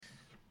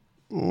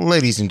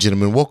Ladies and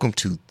gentlemen, welcome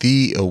to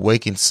The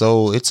Awakened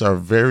Soul. It's our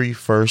very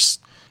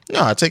first,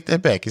 no, I take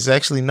that back. It's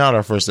actually not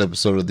our first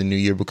episode of the new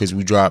year because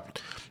we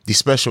dropped the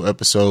special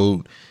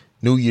episode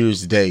New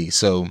Year's Day.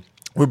 So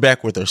we're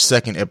back with our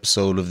second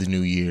episode of the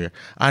new year.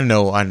 I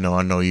know.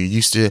 You're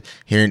used to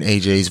hearing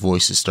AJ's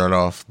voice to start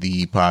off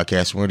the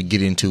podcast. We're going to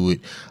get into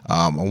it.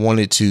 I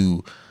wanted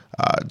to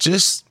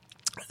just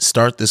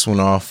start this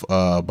one off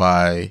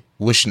by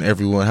wishing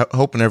everyone,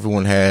 hoping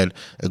everyone had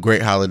a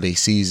great holiday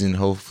season.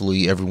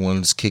 Hopefully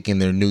everyone's kicking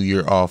their new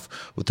year off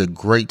with a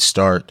great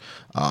start.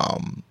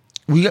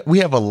 We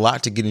have a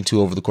lot to get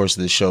into over the course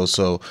of this show,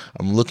 so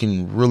I'm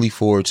looking really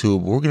forward to it.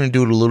 But we're going to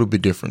do it a little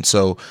bit different.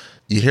 So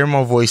you hear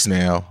my voice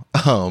now.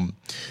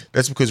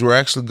 That's because we're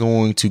actually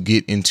going to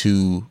get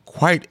into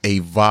quite a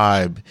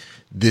vibe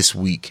this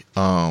week.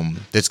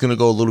 That's going to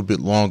go a little bit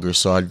longer.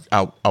 So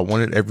I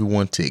wanted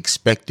everyone to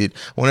expect it.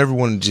 I want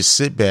everyone to just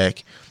sit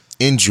back,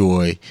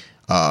 enjoy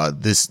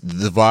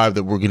the vibe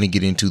that we're going to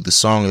get into, the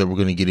song that we're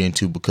going to get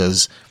into,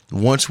 because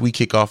once we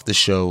kick off the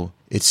show,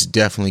 it's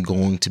definitely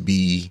going to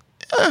be,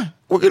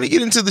 we're going to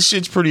get into the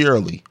shits pretty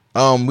early.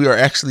 We are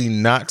actually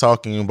not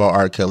talking about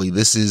R. Kelly.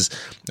 This is,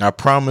 I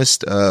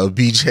promised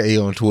BJ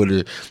on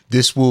Twitter,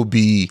 this will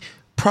be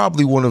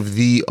probably one of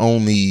the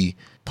only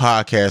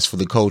podcasts for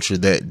the culture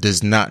that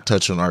does not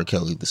touch on R.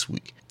 Kelly this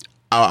week.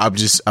 I'm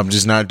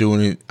just not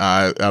doing it.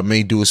 I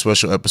may do a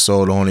special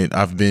episode on it.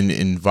 I've been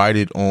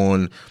invited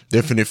on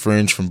Definite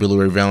Fringe from Billy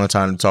Ray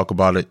Valentine to talk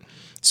about it.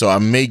 So I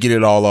may get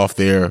it all off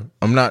there.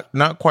 I'm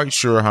not quite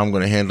sure how I'm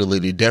going to handle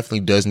it. It definitely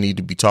does need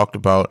to be talked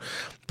about.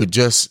 But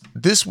just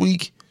this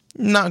week,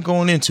 not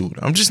going into it.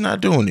 I'm just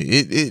not doing it.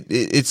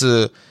 It's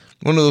one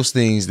of those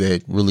things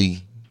that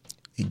really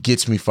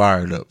gets me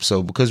fired up.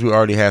 So because we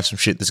already have some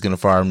shit that's going to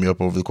fire me up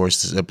over the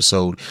course of this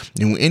episode,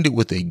 and we end it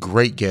with a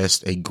great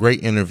guest, a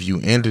great interview,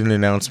 and an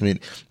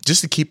announcement,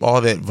 just to keep all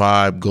that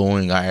vibe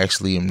going, I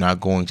actually am not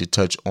going to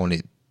touch on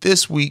it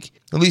this week,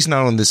 at least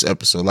not on this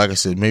episode. Like I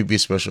said, maybe a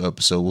special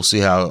episode. We'll see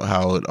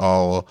how it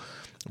all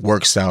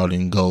works out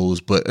and goes.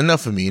 But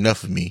enough of me. We're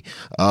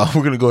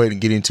going to go ahead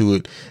and get into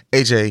it.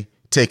 AJ,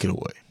 take it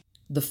away.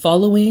 The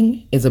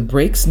following is a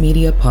Breaks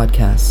Media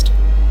podcast.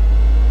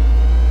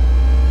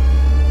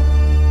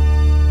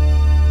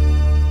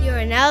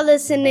 Now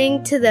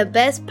listening to the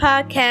best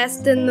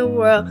podcast in the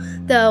world,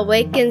 The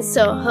Awakened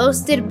Soul,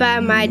 hosted by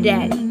my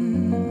daddy.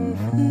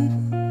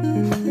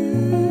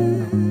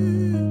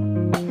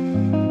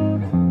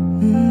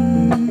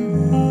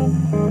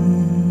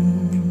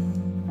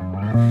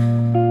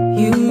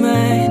 You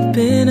might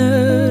been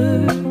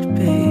hurt,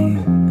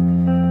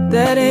 babe.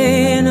 That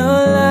ain't no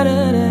lot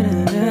of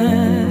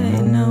I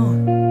know.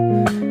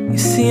 You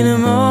seen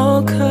them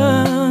all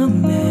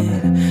come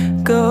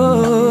and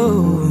go.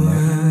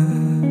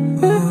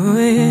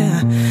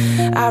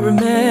 I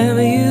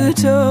remember you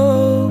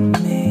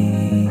told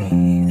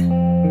me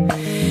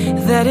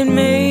that it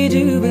made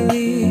you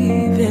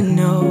believe in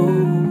no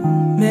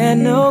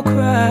man, no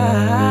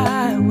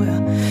cry.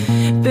 Well,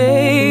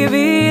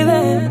 baby,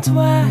 that's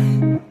why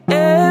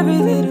every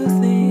little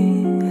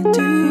thing I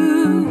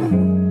do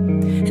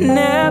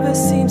never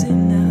seems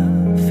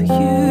enough for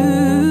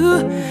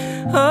you.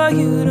 Oh,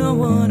 you don't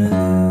wanna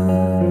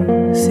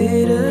lose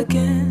it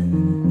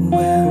again.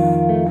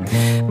 Well,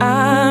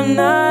 I'm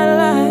not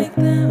like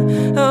them.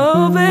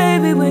 Oh,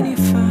 baby, when you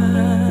finally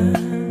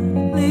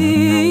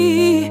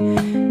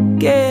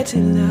get to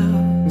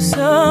love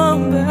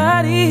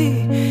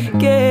somebody,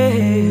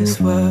 guess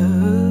what?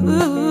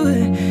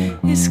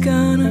 It's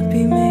gonna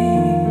be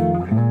me.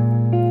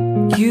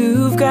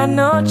 You've got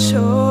no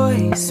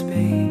choice,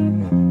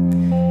 babe,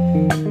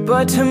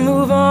 but to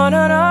move on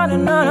and on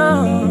and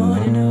on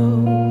and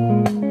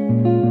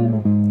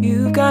on.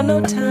 You've got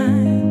no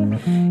time.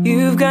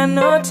 You've got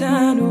no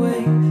time to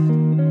waste.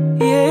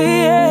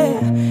 Yeah.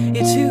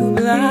 You're too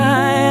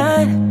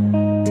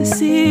blind to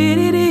see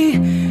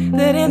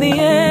that in the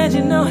end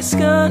you know it's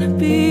gonna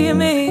be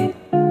me.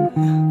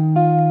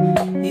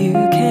 You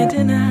can't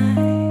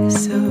deny,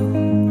 so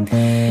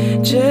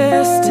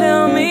just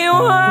tell me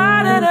why.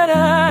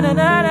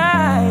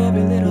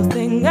 Every little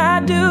thing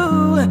I do,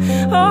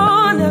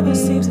 oh, never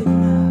seems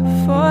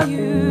enough for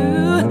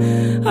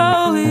you.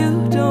 Oh,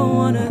 you don't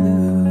wanna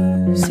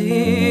lose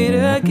it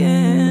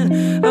again.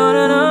 Oh,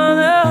 no.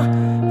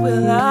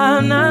 Well,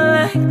 I'm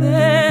not like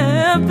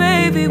that,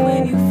 baby.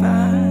 When you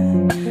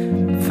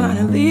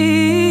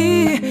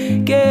finally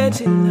get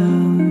to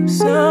love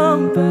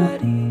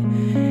somebody,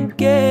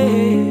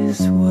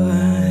 guess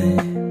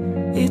what?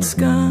 It's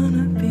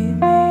gonna be me.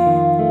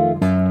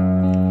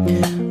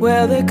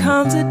 Well, there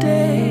comes a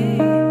day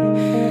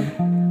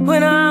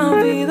when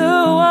I'll be the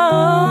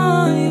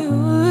one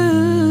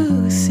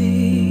you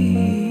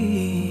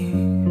see.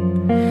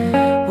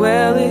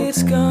 Well,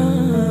 it's gonna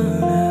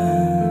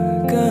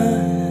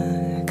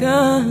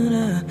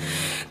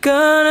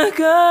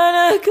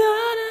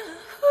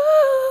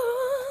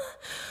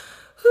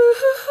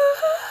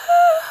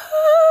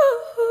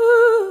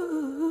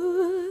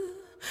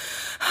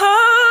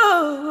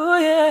oh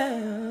yeah,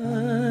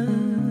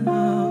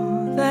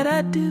 all that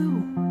I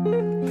do,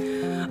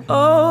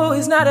 Oh,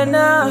 it's not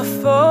enough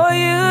for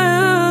you.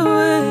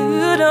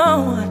 You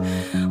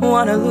don't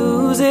wanna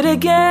lose it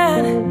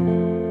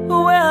again.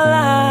 Well,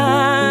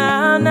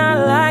 I'm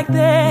not like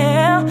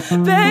them.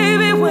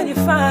 Baby, when you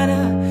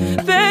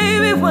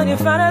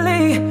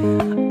finally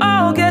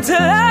all get to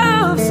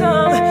love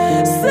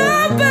somebody,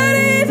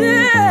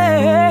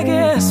 then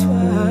guess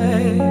what?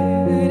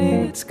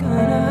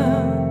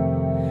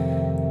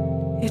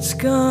 It's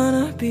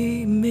gonna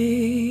be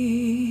me.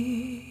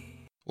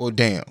 Well,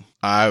 damn,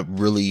 I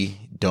really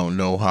don't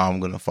know how I'm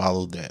gonna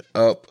follow that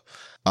up.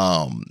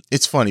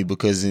 It's funny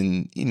because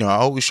I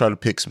always try to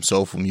pick some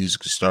soulful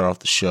music to start off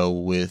the show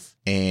with,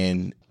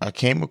 and I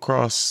came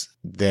across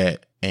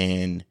that,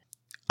 and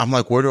I'm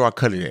like, where do I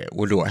cut it at?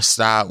 Where do I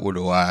stop? Where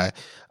do I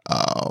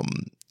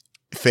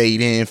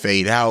fade in,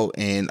 fade out?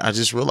 And I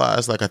just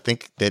realized, I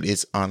think that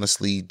it's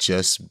honestly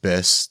just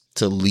best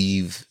to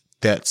leave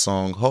that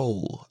song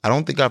whole. I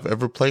don't think I've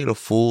ever played a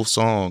full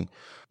song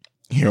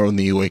here on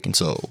The Awakened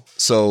Soul.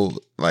 So,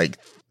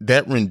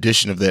 that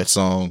rendition of that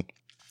song,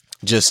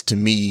 just to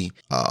me,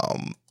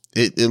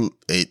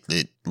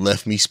 it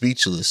left me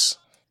speechless.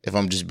 If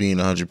I'm just being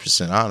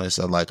 100% honest,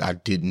 I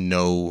didn't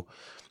know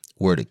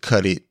where to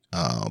cut it.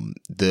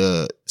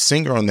 The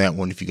singer on that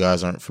one, if you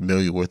guys aren't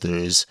familiar with her,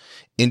 is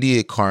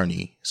India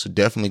Carney. So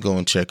definitely go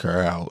and check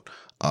her out.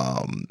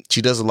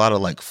 She does a lot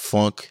of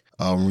funk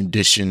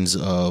renditions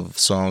of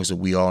songs that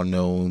we all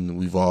know and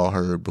we've all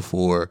heard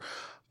before,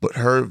 but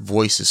her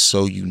voice is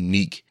so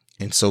unique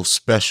and so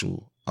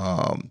special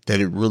that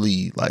it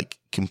really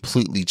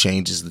completely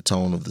changes the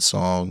tone of the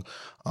song.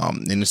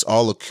 And it's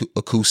all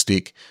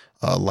acoustic,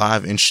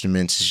 live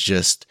instruments. Is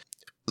just,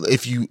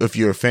 if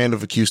you're a fan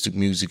of acoustic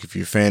music, if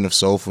you're a fan of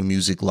soulful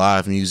music,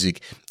 live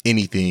music,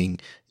 anything,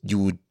 you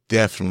would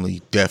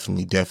definitely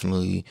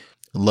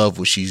love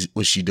what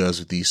she does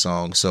with these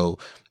songs. So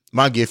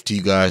my gift to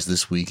you guys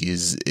this week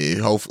is,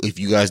 hopefully, if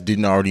you guys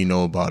didn't already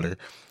know about her,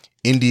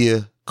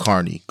 India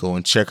Carney, go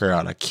and check her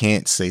out. I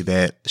can't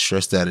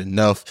stress that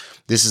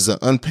enough. This is an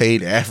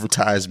unpaid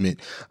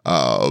advertisement.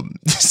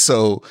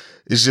 So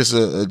it's just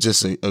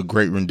a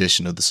great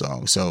rendition of the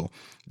song. So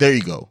there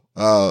you go.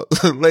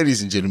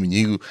 Ladies and gentlemen,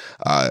 you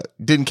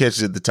didn't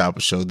catch it at the top of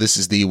the show. This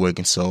is The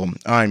Awakened Soul.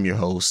 I'm your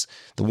host.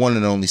 The one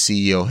and only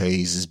CEO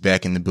Hayes is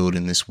back in the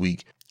building this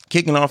week,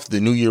 kicking off the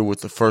new year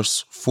with the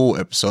first full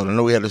episode. I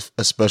know we had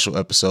a special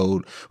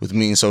episode with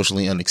me and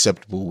Socially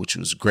Unacceptable, which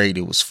was great.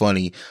 It was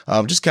funny.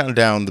 Just counting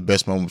down the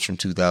best moments from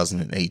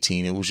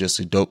 2018. It was just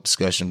a dope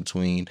discussion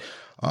between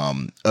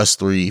us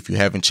three. If you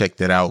haven't checked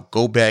that out,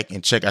 go back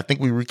and check. I think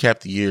we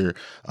recapped the year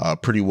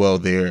pretty well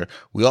there.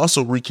 We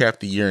also recapped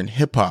the year in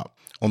hip hop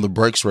on the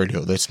Breaks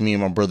Radio. That's me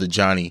and my brother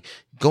Johnny.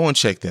 Go and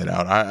check that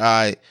out.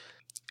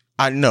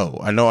 I know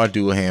I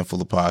do a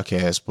handful of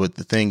podcasts, but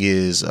the thing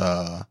is,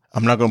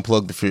 I'm not going to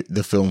plug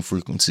the film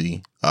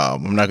frequency.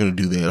 I'm not going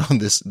to do that on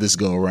this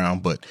go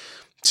around, but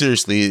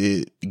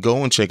seriously,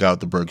 go and check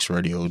out the Breaks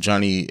Radio.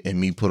 Johnny and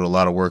me put a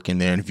lot of work in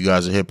there. And if you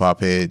guys are hip hop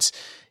heads,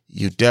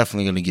 you're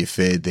definitely going to get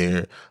fed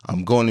there.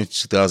 Going into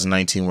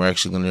 2019, we're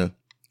actually going to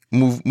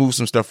move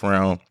some stuff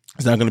around.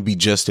 It's not going to be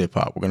just hip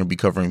hop. We're going to be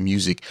covering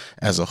music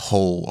as a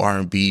whole,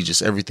 R&B,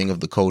 just everything of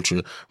the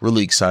culture.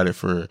 Really excited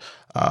for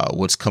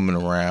what's coming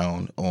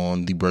around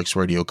on the Breaks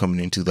Radio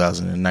coming in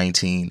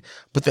 2019.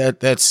 But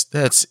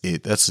that's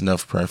it. That's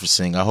enough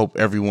prefacing. I hope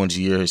everyone's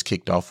year has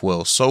kicked off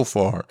well so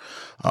far.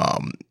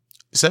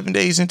 7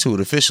 days into it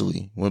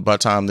officially, by the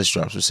time this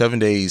drops. We're 7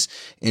 days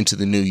into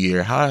the new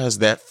year. How has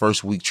that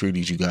first week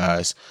treated you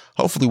guys?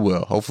 Hopefully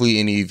well. Hopefully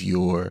any of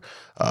your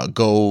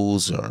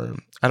goals, or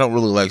I don't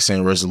really like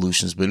saying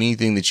resolutions, but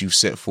anything that you've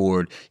set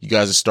forward, you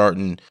guys are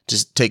starting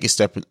to take a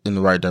step in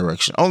the right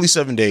direction. Only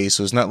 7 days,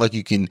 so it's not like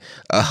you can,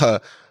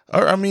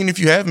 if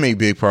you have made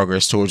big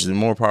progress towards it,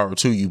 more power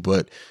to you,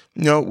 but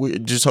we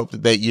just hope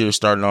that year is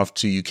starting off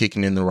to you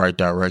kicking in the right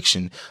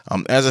direction.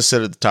 As I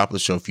said at the top of the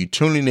show, if you're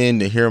tuning in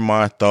to hear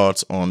my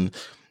thoughts on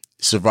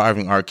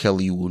surviving R.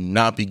 Kelly, you will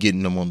not be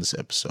getting them on this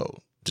episode.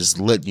 Just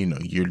let you know,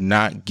 you're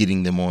not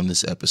getting them on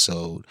this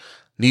episode.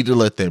 Need to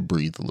let that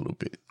breathe a little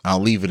bit. I'll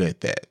leave it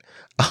at that.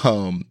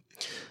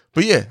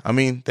 But yeah,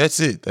 that's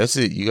it. That's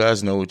it. You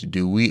guys know what to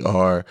do. We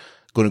are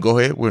going to go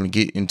ahead. We're going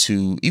to get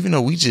into, even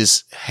though we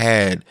just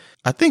had,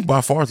 I think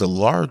by far the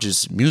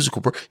largest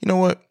musical, you know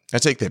what? I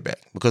take that back,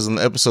 because on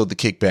the episode, The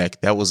Kickback,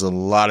 that was a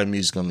lot of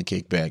music on The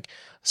Kickback.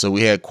 So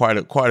we had quite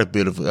a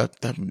bit of, I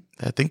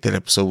think that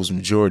episode was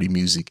majority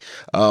music.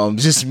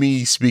 Just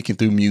me speaking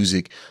through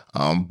music.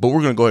 But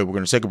we're going to go ahead. We're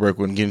going to take a break.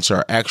 We're going to get into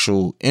our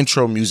actual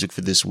intro music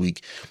for this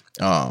week.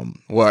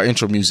 Our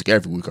intro music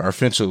every week, our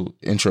official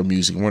intro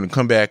music. We're going to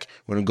come back.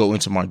 We're going to go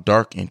into my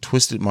dark and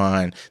twisted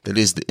mind. That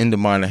is the In the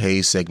Mind of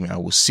Hayes segment. I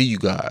will see you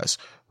guys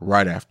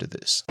right after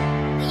this.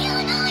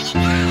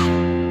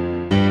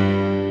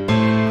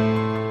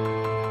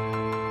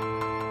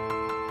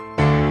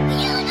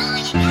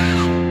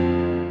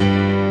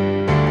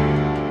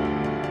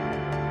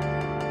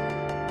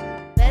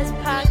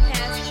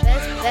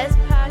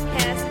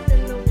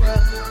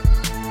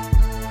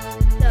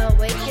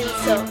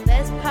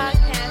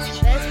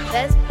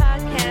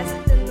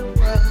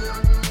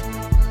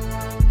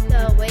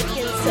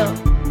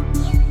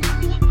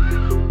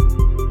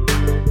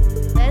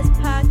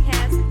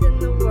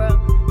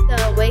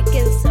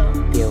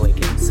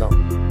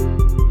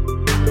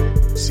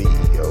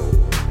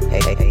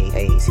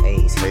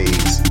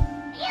 Hayes.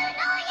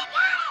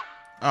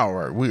 All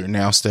right, we are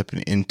now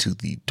stepping into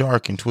the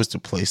dark and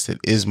twisted place that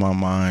is my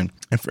mind.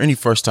 And for any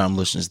first-time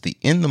listeners, the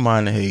In the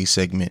Mind of Hayes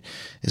segment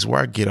is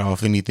where I get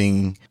off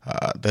anything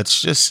that's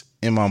just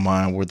in my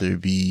mind, whether it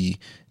be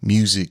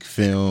music,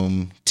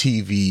 film,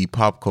 TV,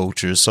 pop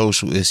culture,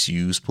 social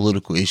issues,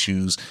 political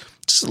issues,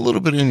 just a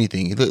little bit of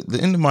anything. The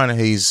In the Mind of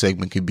Hayes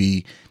segment could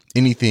be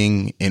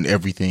anything and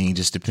everything,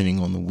 just depending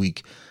on the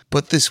week.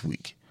 But this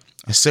week,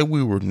 I said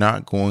we were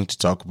not going to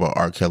talk about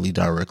R. Kelly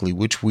directly,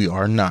 which we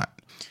are not.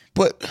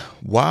 But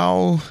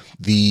while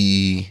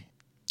the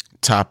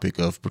topic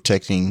of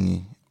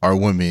protecting our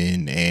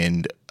women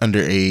and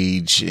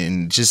underage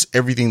and just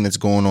everything that's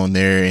going on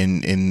there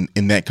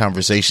in that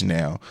conversation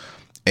now,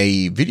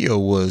 a video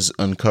was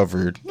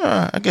uncovered,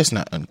 I guess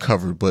not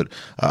uncovered, but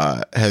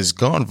has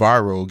gone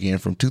viral again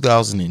from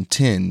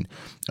 2010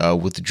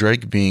 with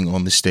Drake being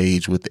on the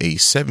stage with a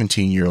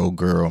 17-year-old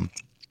girl.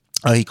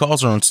 He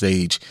calls her on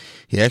stage.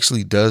 He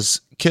actually does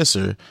kiss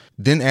her,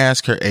 then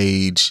asks her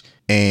age,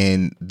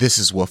 and this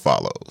is what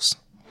follows.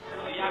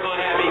 Y'all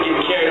gonna have me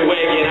getting carried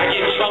away again. I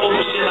get in trouble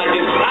for shit like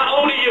this. How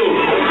old are you?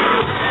 Oh,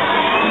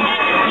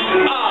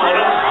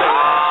 don't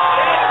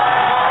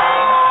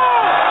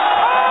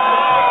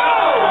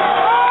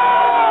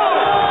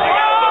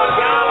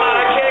say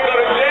I can't go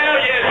to jail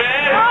yet,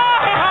 man.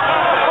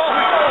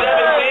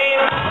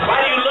 17?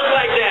 Why do you look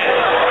like that?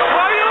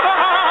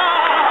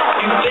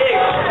 You thick.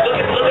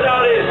 Look at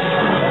all this.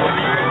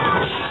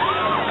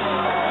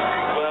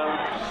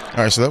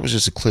 All right, so that was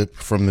just a clip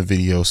from the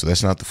video. So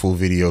that's not the full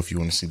video. If you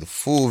want to see the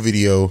full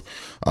video,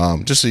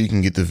 just so you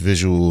can get the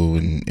visual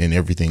and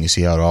everything and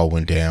see how it all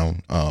went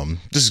down,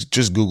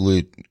 just Google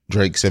it,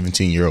 Drake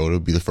 17-year-old. It'll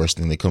be the first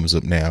thing that comes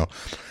up now.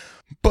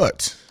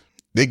 But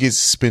that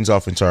spins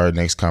off into our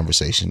next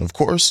conversation. Of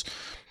course,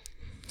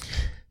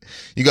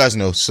 you guys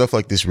know stuff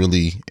like this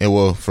really, and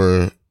well,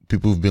 for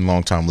people who've been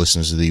longtime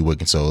listeners to The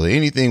Awakened Soul,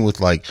 anything with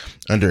like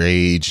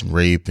underage and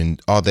rape and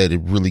all that,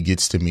 it really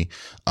gets to me.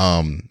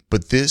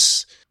 But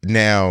this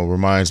now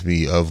reminds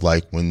me of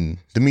like when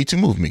the Me Too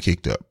movement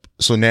kicked up.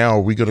 So now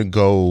are we going to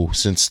go,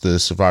 since the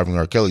Surviving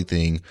R. Kelly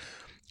thing,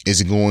 is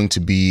it going to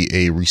be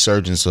a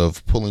resurgence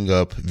of pulling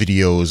up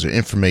videos or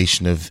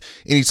information of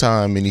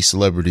anytime any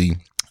celebrity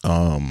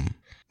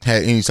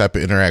had any type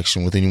of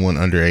interaction with anyone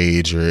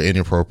underage or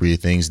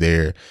inappropriate things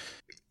there?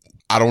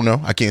 I don't know.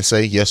 I can't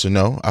say yes or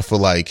no. I feel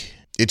like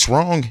it's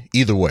wrong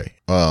either way.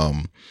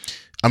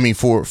 I mean,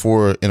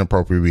 for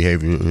inappropriate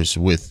behaviors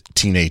with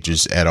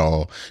teenagers at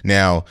all.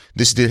 Now,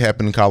 this did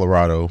happen in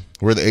Colorado,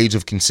 where the age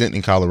of consent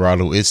in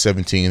Colorado is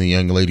 17 and the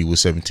young lady was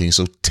 17.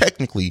 So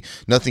technically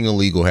nothing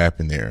illegal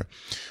happened there.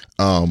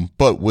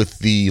 But with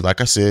the,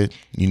 like I said,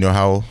 you know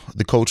how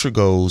the culture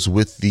goes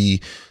with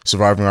the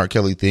Surviving R.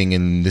 Kelly thing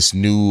and this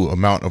new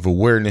amount of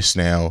awareness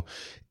now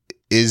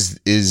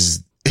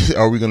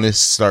are we going to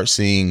start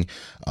seeing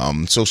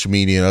social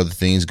media and other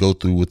things go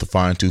through with the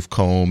fine tooth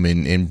comb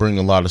and bring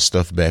a lot of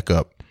stuff back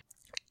up?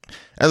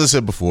 As I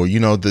said before, you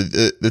know,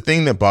 the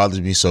thing that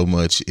bothers me so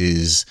much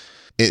is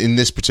in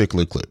this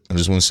particular clip. I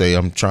just want to say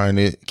I'm trying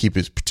to keep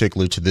it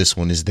particular to this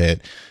one, is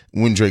that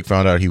when Drake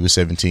found out he was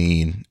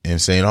 17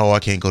 and saying, "Oh, I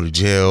can't go to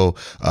jail,"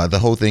 the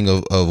whole thing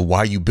of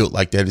why you built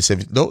like that at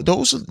 17.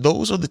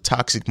 Those are the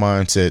toxic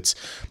mindsets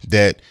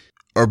that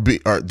are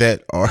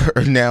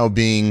now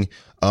being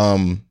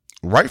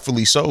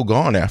rightfully so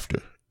gone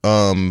after,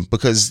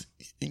 because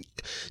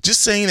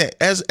just saying that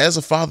as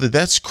a father,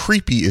 that's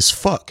creepy as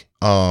fuck.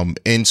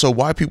 And so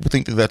why people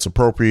think that that's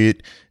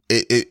appropriate,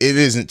 it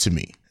isn't to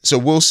me. So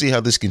we'll see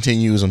how this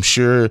continues. I'm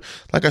sure,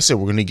 like I said,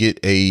 we're going to get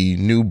a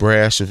new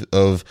brash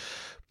of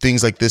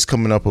things like this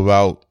coming up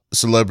about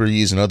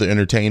celebrities and other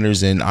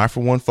entertainers. And I,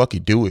 for one,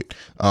 fucking do it.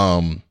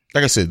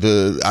 Like I said,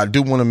 I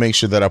do want to make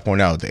sure that I point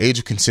out the age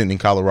of consent in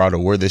Colorado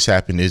where this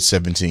happened is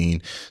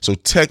 17. So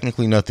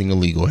technically nothing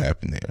illegal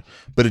happened there,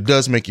 but it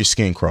does make your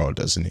skin crawl,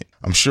 doesn't it?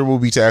 I'm sure we'll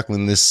be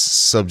tackling this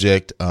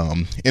subject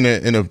in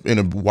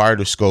a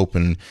wider scope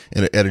and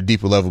at a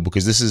deeper level,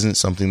 because this isn't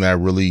something that I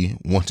really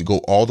want to go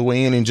all the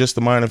way in just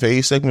the Mind of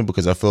Hayes segment,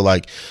 because I feel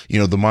like, you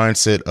know, the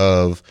mindset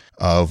of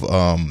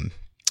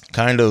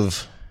kind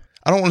of,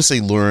 I don't want to say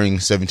luring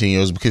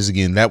 17-year-olds, because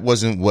again, that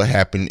wasn't what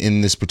happened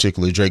in this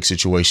particular Drake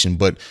situation,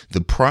 but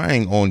the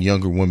prying on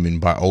younger women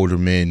by older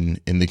men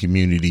in the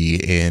community.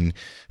 And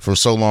for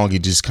so long,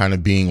 it just kind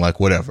of being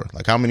like, whatever.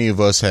 Like, how many of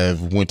us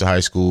have went to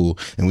high school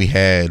and we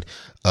had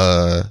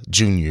a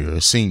junior,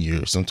 a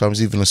senior,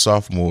 sometimes even a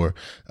sophomore,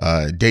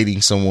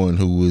 dating someone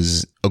who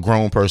was a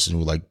grown person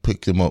who like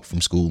picked them up from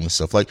school and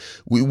stuff. Like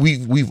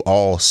we've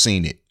all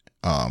seen it.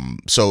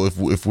 So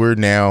if we're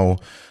now,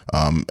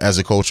 as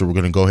a culture, we're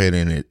going to go ahead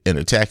and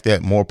attack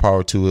that, more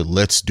power to it.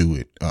 Let's do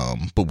it.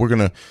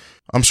 But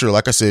I'm sure,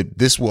 like I said,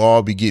 this will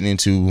all be getting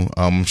into,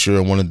 I'm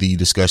sure, one of the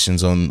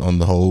discussions on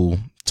the whole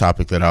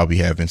topic that I'll be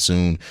having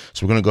soon.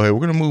 So we're going to go ahead.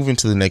 We're going to move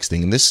into the next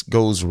thing. And this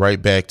goes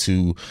right back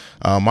to,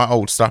 my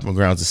old stomping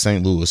grounds in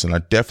St. Louis. And I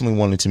definitely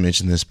wanted to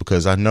mention this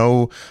because I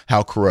know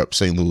how corrupt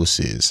St. Louis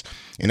is.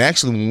 And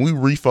actually, when we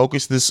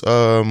refocus this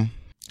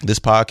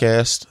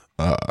podcast,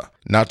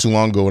 not too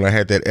long ago when I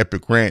had that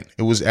epic rant.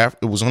 It was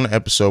on the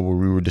episode where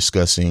we were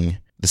discussing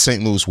the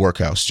St. Louis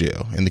Workhouse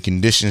Jail and the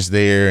conditions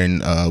there.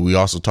 And we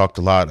also talked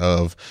a lot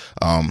of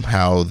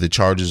how the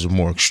charges are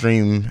more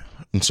extreme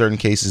in certain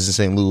cases in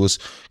St. Louis.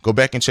 Go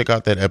back and check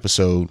out that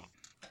episode,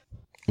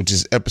 which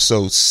is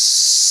episode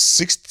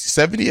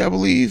 70, I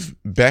believe.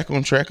 Back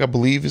on Track, I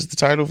believe, is the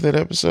title of that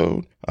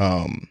episode.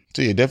 So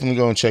yeah, definitely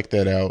go and check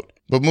that out.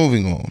 But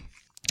moving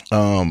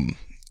on,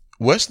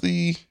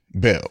 Wesley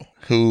Bell,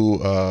 who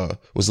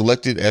was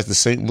elected as the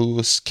St.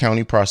 Louis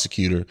County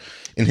prosecutor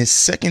in his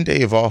second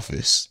day of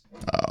office,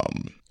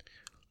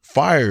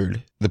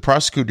 fired the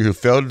prosecutor who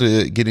failed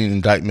to get an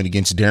indictment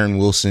against Darren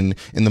Wilson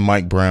in the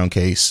Mike Brown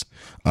case.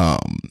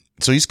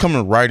 So he's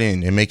coming right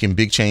in and making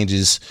big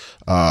changes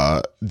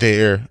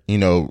there. You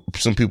know,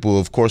 some people,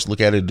 of course,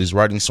 look at it as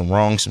righting some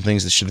wrongs, some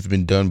things that should have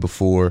been done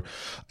before.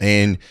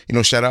 And, you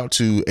know, shout out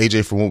to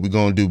AJ for what we're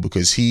going to do,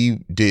 because he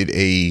did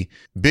a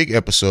big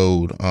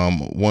episode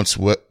once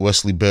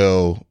Wesley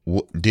Bell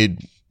was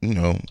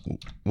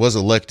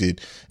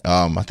elected.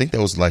 I think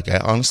that was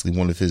honestly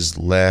one of his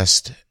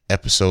last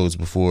episodes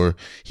before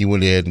he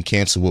went ahead and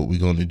canceled what we're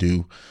going to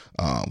do.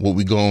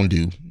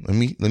 Let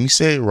me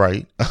say it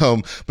right.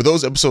 But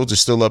those episodes are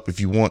still up if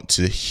you want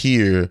to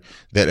hear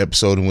that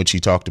episode in which he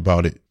talked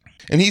about it.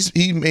 And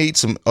he made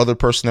some other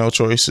personnel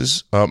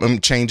choices,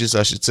 changes,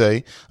 I should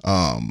say.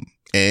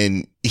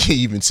 And he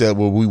even said,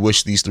 well, we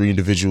wish these three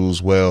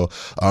individuals well.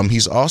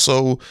 He's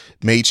also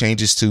made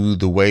changes to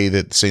the way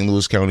that St.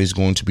 Louis County is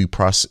going to be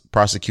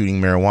prosecuting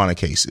marijuana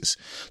cases.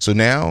 So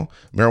now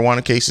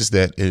marijuana cases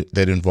that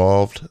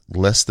involved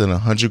less than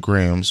 100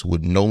 grams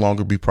would no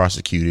longer be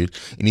prosecuted.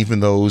 And even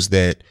those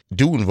that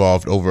do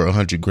involve over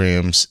 100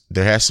 grams,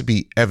 there has to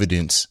be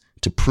evidence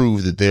to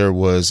prove that there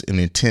was an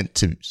intent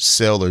to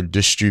sell or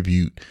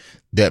distribute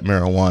that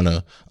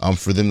marijuana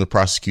for them to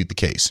prosecute the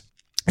case.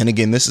 And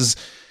again,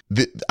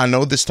 I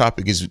know this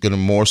topic is going to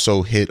more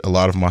so hit a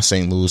lot of my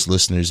St. Louis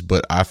listeners,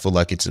 but I feel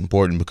like it's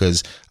important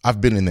because I've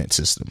been in that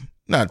system,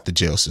 not the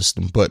jail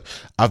system, but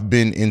I've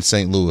been in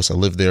St. Louis. I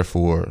lived there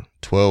for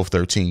 12,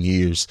 13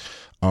 years.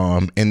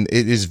 And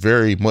it is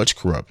very much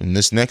corrupt. And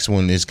this next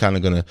one is kind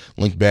of going to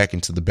link back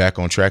into the Back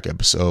on Track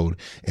episode.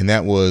 And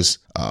that was,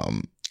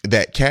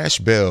 that cash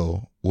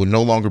bail will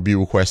no longer be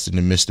requested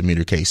in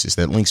misdemeanor cases.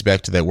 That links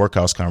back to that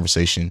workhouse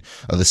conversation,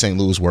 the St.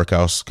 Louis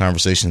workhouse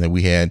conversation that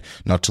we had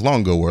not too long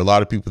ago, where a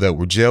lot of people that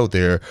were jailed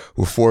there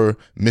were for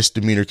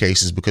misdemeanor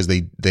cases because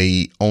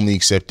they only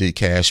accepted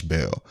cash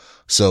bail.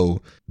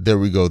 So there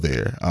we go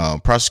there.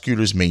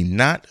 Prosecutors may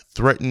not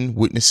threaten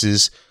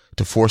witnesses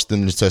to force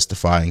them to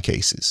testify in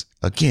cases.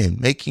 Again,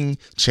 making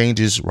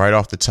changes right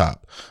off the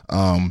top.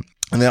 And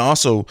then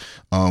also,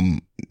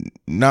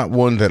 not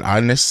one that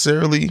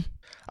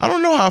I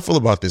don't know how I feel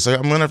about this.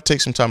 I'm going to have to take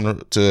some time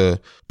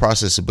to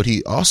process it. But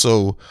he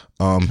also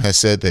has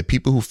said that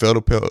people who fail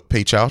to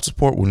pay child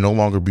support will no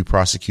longer be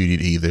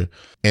prosecuted either.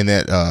 And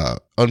that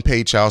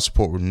unpaid child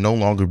support will no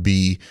longer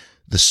be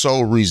the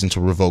sole reason to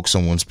revoke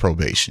someone's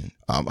probation.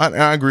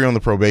 I agree on the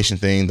probation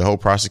thing, the whole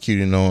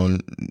prosecuting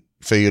on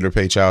failure to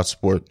pay child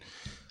support.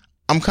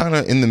 I'm kind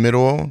of in the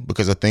middle on,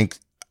 because I think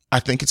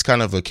it's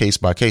kind of a case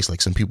by case.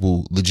 Like, some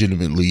people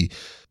legitimately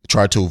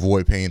try to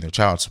avoid paying their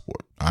child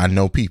support. I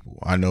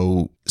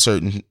know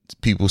certain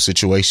people's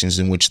situations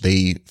in which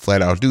they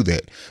flat out do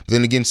that. But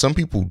then again, some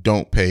people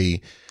don't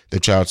pay their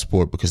child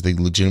support because they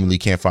legitimately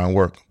can't find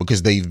work,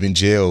 because they've been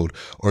jailed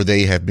or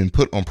they have been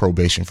put on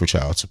probation for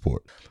child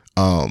support.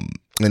 And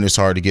it's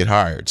hard to get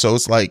hired. So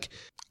it's like,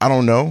 I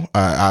don't know.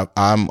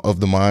 I'm of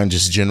the mind,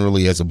 just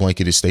generally as a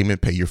blanketed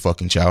statement, pay your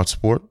fucking child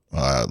support.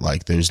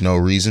 Like, there's no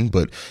reason.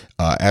 But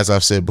as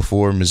I've said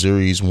before,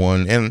 Missouri's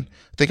one, and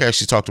I think I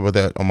actually talked about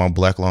that on my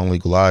Black Law and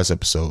Legal Lies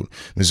episode.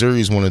 Missouri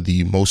is one of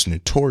the most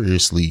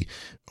notoriously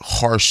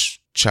harsh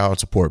child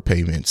support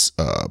payments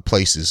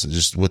places,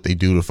 just what they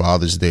do to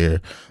fathers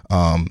there.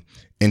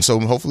 And so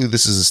hopefully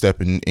this is a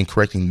step in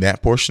correcting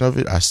that portion of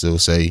it. I still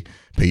say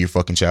pay your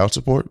fucking child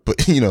support, but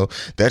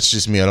that's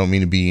just me. I don't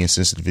mean to be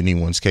insensitive in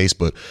anyone's case,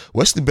 but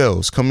Wesley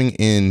Bell's coming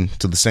in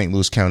to the St.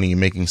 Louis County and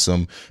making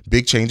some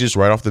big changes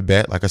right off the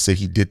bat. Like I said,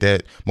 he did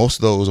that, most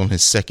of those on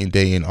his second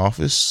day in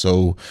office.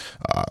 So,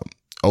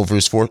 over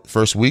his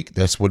first week,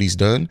 that's what he's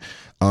done.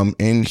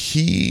 And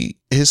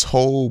his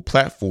whole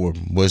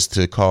platform was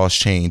to cause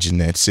change in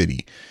that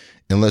city.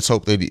 And let's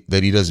hope that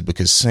he does it,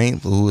 because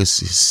St.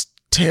 Louis is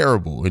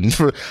terrible. And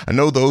I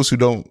know those who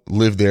don't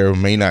live there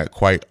may not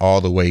quite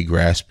all the way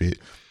grasp it,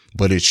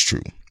 but it's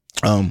true.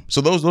 So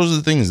those are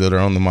the things that are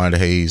on the mind of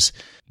Hayes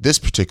this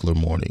particular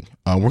morning.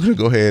 We're going to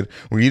go ahead.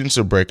 We're getting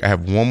to a break. I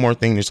have one more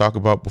thing to talk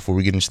about before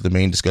we get into the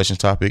main discussion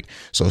topic.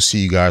 So I'll see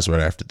you guys right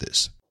after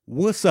this.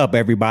 What's up,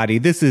 everybody?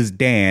 This is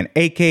Dan,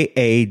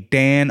 aka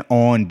Dan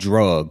on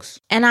Drugs.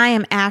 And I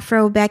am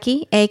Afro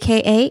Becky,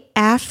 aka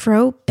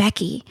Afro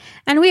Becky.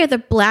 And we are the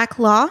Black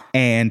Law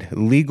and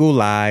Legal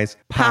Lies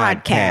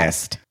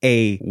Podcast,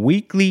 a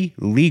weekly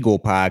legal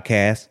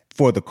podcast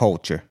for the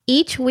culture.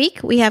 Each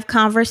week, we have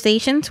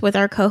conversations with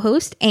our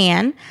co-host,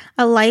 Anne,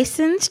 a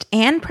licensed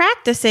and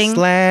practicing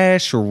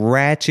 /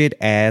 ratchet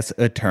ass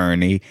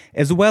attorney,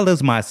 as well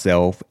as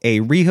myself,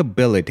 a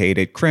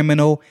rehabilitated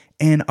criminal,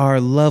 and our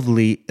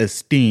lovely,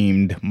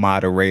 esteemed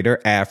moderator,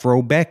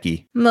 Afro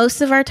Becky. Most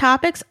of our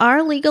topics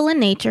are legal in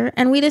nature,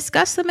 and we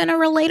discuss them in a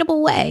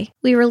relatable way.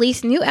 We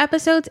release new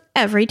episodes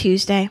every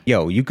Tuesday.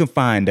 Yo, you can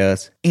find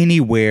us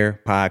anywhere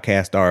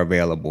podcasts are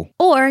available.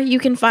 Or you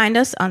can find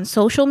us on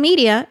social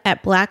media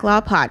at Black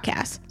Law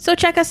Podcast. So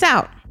check us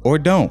out. Or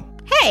don't.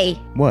 Hey!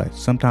 What?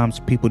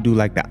 Sometimes people do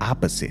like the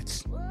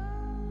opposites.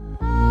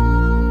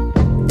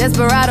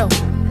 Desperado,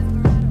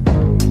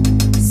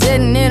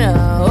 sitting in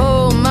a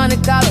old Monte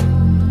Carlo.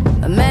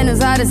 A man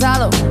whose heart is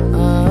hollow.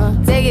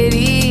 Take it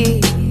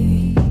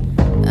easy.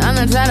 I'm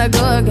not trying to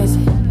go against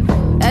it.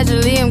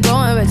 Actually, I'm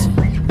going with you.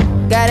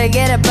 Gotta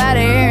get up out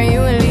of here and you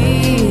will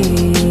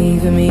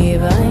leave me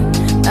behind.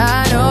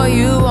 I know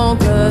you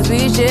won't, cause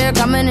we share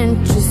common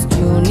interest.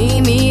 You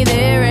need me,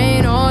 there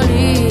ain't no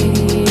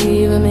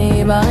leaving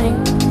me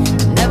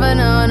behind. Never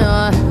know,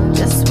 no,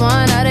 just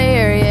one out of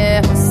here,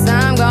 yeah. Once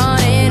I'm gone,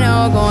 ain't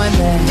no going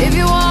back. If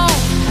you want,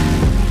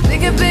 we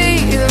could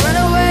be the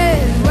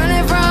runaways,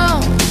 running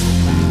from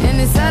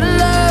any side of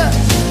love,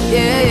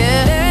 yeah,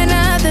 yeah. There ain't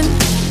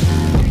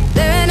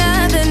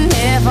nothing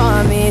here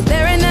for me.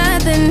 There ain't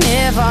nothing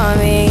here for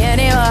me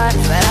anymore,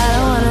 but I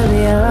don't wanna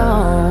be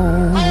alone.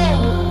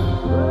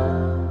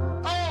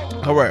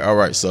 All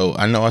right. So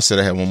I know I said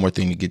I had one more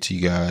thing to get to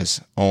you guys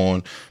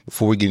on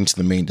before we get into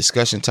the main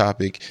discussion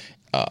topic,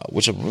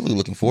 which I'm really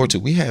looking forward to.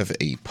 We have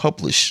a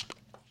published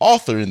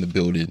author in the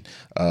building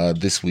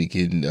this week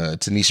in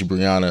Tanisha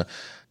Brianna.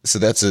 So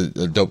that's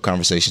a dope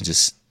conversation.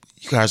 Just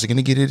you guys are going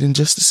to get it in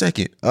just a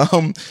second.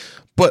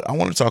 But I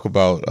want to talk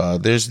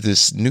about there's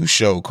this new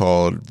show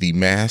called The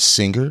Masked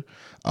Singer,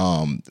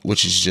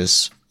 which is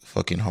just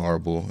fucking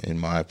horrible in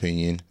my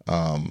opinion.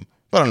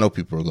 But I know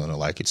people are going to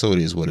like it, so it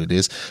is what it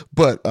is.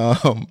 But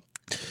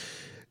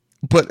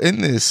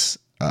in this,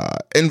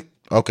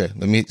 okay,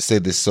 let me say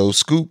this. So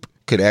Scoop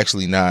could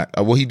actually not,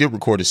 well, he did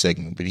record a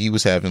segment, but he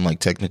was having like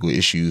technical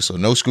issues. So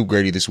no Scoop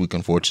Grady this week,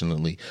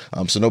 unfortunately.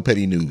 So no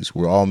petty news.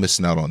 We're all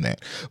missing out on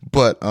that.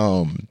 But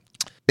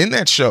in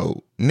that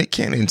show, Nick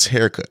Cannon's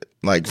haircut,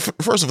 like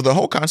first of all, the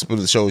whole concept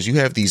of the show is you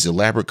have these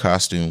elaborate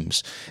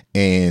costumes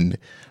and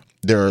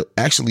there are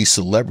actually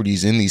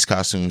celebrities in these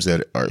costumes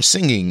that are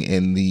singing,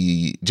 and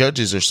the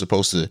judges are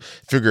supposed to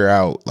figure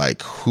out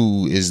like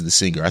who is the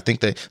singer. I think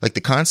that like the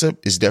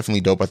concept is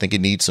definitely dope. I think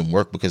it needs some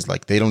work because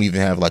like they don't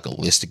even have like a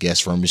list of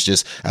guests from. It's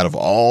just out of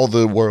all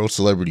the world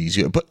celebrities.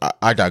 Yeah, but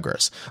I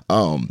digress.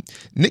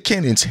 Nick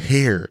Cannon's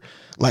hair,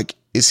 like,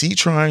 is he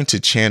trying to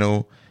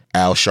channel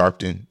Al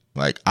Sharpton?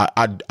 Like,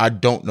 I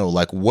don't know,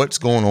 like, what's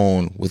going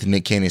on with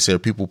Nick Cannon's hair?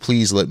 People,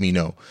 please let me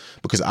know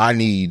because I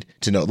need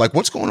to know, like,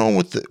 what's going on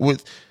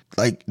with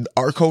like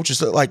our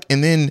coaches, like,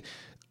 and then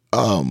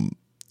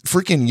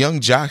freaking Young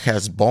Jock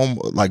has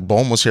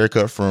Bulma's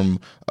haircut from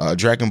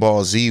Dragon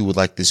Ball Z with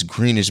like this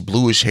greenish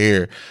bluish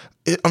hair.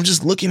 I'm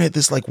just looking at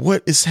this like,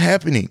 what is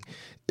happening?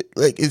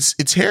 Like, it's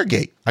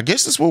Hairgate. I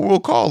guess that's what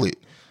we'll call it.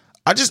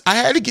 I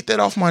had to get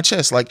that off my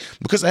chest, like,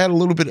 because I had a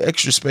little bit of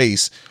extra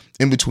space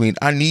in between.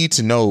 I need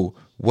to know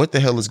what the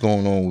hell is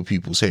going on with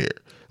people's hair.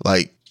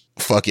 Like,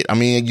 fuck it. I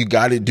mean, you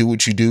got to do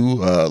what you do.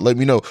 Let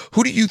me know.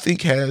 Who do you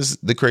think has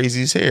the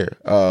craziest hair?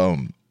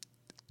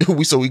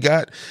 So we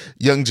got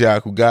Young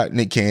Jock, who got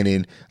Nick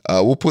Cannon.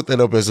 We'll put that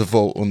up as a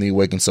vote on the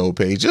Awakened Soul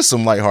page. Just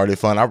some lighthearted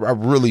fun. I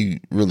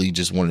really, really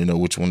just want to know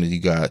which one of you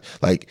got.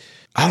 Like,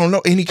 I don't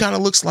know. And he kind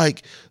of looks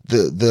like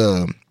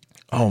the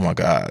oh my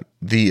God.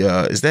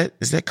 Is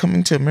that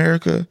Coming to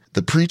America?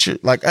 The Preacher?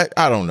 Like,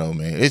 I don't know,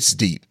 man. It's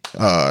deep.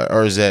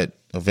 Or is that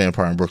A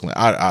Vampire in Brooklyn?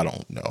 I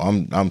don't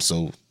know. I'm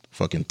so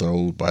fucking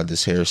thrilled by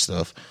this hair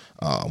stuff,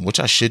 which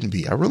I shouldn't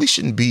be. I really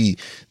shouldn't be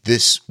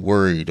this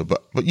worried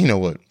about, but you know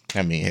what?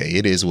 I mean, hey,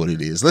 it is what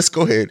it is. Let's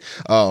go ahead.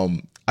 I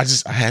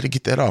had to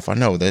get that off. I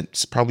know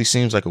that probably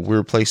seems like a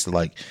weird place to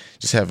like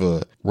just have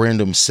a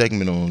random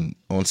segment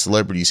on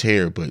celebrities'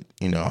 hair, but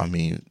you know, I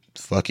mean,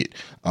 fuck it.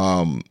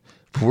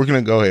 But we're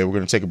going to go ahead. We're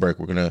going to take a break.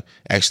 We're going to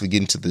actually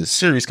get into the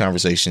serious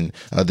conversation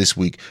this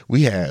week.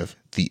 We have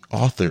the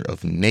author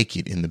of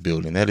Naked in the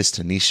building. That is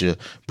Tanisha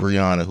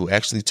Brianna, who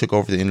actually took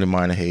over the End of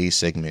Minor Hayes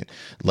segment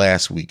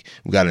last week.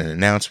 We got an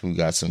announcement. We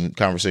got some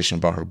conversation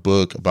about her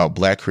book, about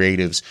Black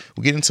creatives.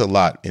 We get into a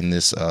lot in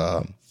this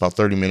about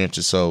 30 minutes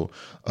or so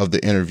of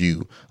the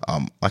interview.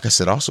 Like I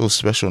said, also a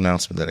special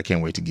announcement that I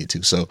can't wait to get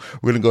to. So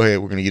we're going to go ahead.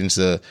 We're going to get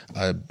into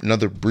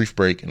another brief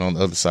break. And on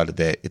the other side of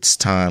that, it's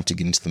time to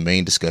get into the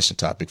main discussion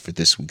topic for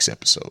this week's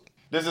episode.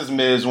 This is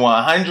Ms.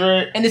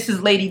 100. And this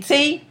is Lady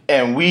T.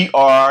 And we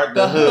are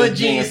the Hood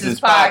Geniuses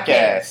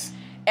Podcast.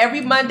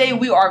 Every Monday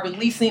we are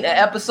releasing an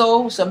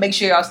episode, so make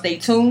sure y'all stay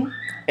tuned.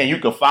 And you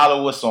can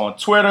follow us on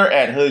Twitter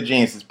at Hood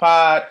Geniuses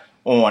Pod,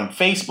 on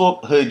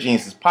Facebook, Hood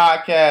Geniuses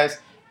Podcast,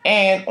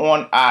 and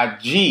on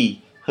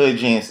IG, Hood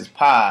Geniuses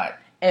Pod.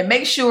 And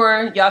make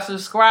sure y'all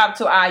subscribe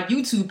to our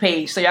YouTube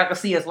page so y'all can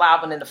see us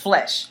live and in the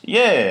flesh.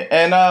 Yeah,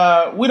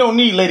 and we don't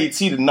need Lady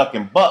T to knuck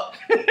and buck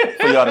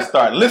for y'all to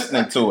start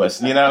listening to us.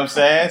 You know what I'm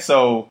saying?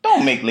 So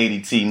don't make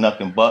Lady T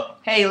knuck and buck.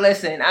 Hey,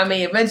 listen, I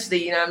mean,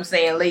 eventually, you know what I'm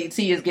saying, Lady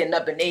T is getting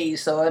up in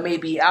age, so I may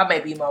be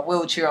in my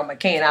wheelchair or my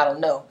cane, I don't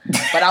know.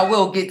 But I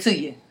will get to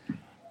you.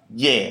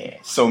 Yeah,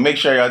 so make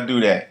sure y'all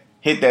do that.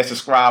 Hit that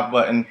subscribe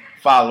button,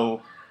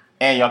 follow,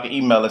 and y'all can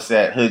email us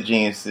at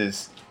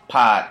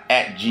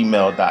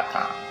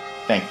hoodgeniuspod@gmail.com.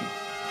 Thank you.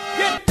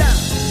 Get down.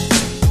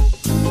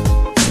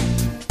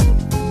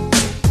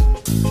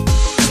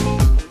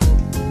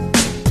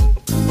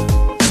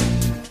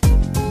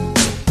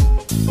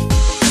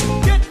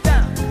 Get down. Get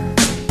down.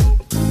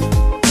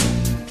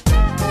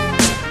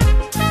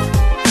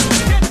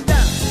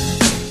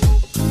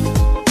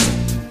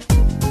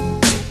 Get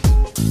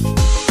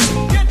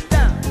down. Get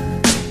down.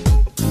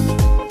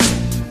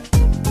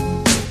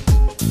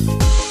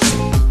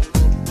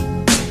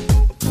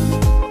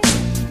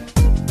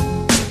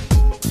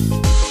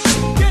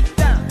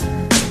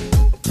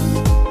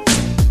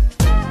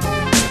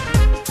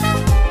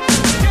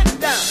 Get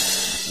down.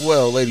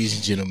 Well, ladies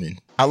and gentlemen,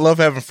 I love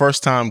having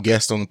first-time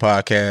guests on the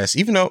podcast,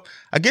 even though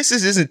I guess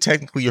this isn't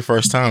technically your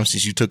first time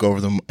since you took over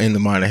the In the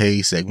Mind of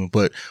Hayes segment,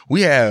 but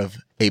we have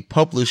a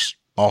published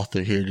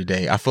author here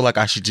today. I feel like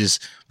I should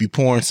just be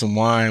pouring some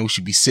wine. We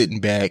should be sitting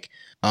back.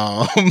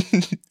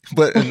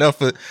 But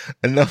enough of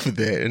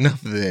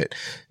that.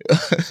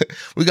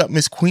 We got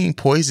Miss Queen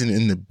Poison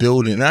in the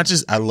building. And I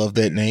love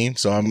that name.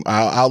 So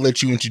I'll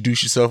let you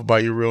introduce yourself by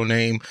your real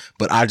name,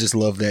 but I just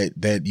love that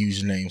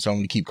username. So I'm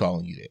going to keep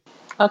calling you that.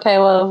 Okay,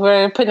 well, if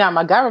we're putting out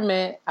my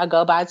government, I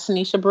go by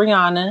Tanisha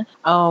Brianna,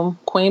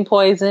 Queen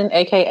Poison,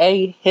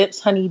 a.k.a.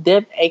 Hips Honey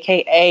Dip,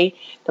 a.k.a.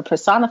 the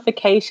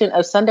personification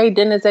of Sunday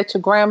dinners at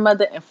your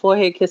grandmother and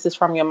forehead kisses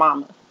from your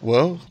mama.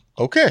 Well,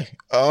 okay.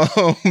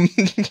 But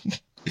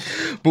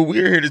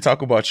we're here to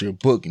talk about your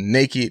book,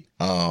 Naked,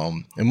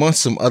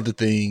 amongst some other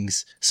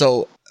things.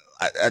 So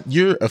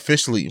you're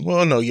officially,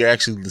 well, no, you're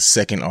actually the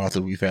second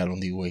author we've had on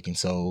The Awakened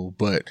Soul,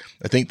 but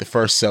I think the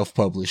first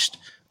self-published.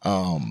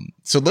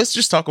 So let's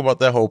just talk about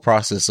that whole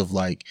process of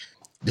like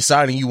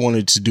deciding you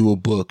wanted to do a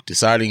book,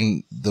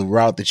 deciding the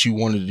route that you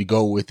wanted to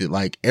go with it,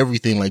 like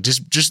everything, like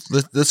just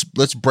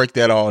let's break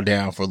that all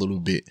down for a little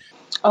bit.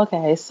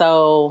 Okay,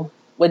 so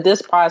with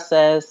this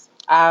process,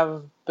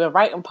 I've been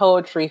writing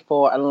poetry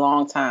for a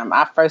long time.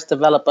 I first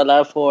developed a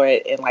love for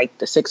it in like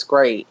the 6th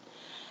grade.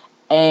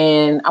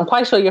 And I'm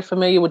quite sure you're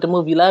familiar with the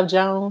movie Love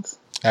Jones.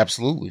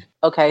 Absolutely.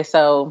 Okay,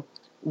 so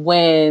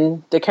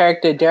when the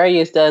character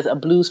Darius does A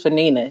Blues for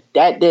Nina,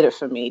 that did it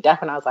for me.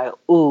 That's when I was like,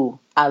 ooh,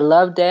 I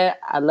love that.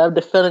 I love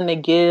the feeling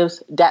it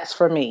gives. That's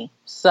for me.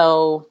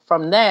 So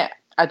from that,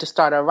 I just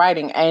started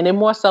writing. And it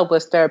more so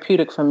was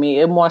therapeutic for me.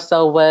 It more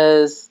so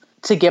was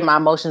to get my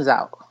emotions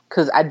out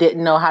because I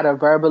didn't know how to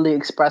verbally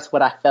express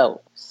what I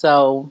felt.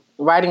 So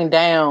writing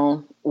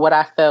down what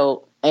I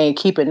felt and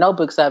keeping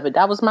notebooks of it,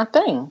 that was my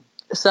thing.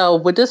 So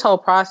with this whole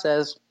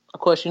process,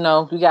 of course, you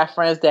know, you got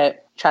friends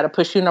that try to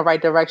push you in the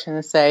right direction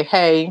and say,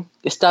 hey,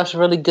 your stuff's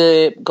really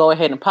good. Go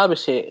ahead and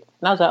publish it.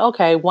 And I was like,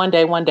 okay, one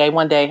day,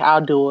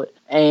 I'll do it.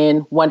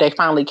 And one day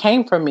finally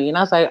came for me. And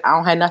I was like, I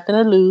don't have nothing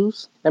to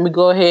lose. Let me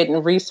go ahead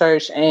and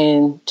research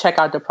and check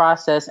out the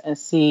process and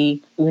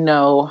see, you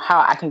know,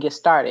 how I can get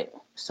started.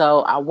 So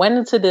I went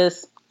into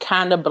this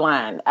kind of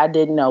blind. I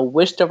didn't know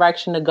which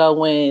direction to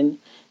go in.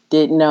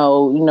 Didn't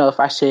know, you know,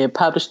 if I should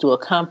publish through a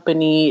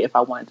company, if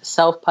I wanted to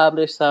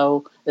self-publish.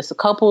 So it's a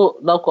couple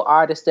local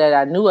artists that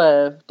I knew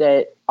of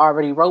that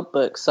already wrote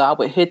books. So I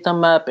would hit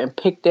them up and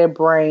pick their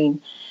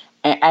brain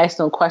and ask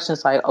them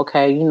questions like,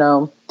 okay, you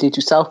know, did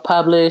you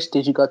self-publish?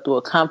 Did you go through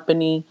a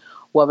company?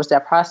 What was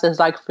that process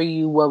like for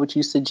you? What would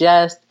you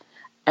suggest?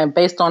 And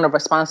based on the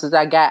responses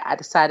I got, I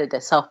decided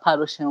that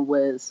self-publishing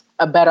was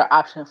a better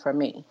option for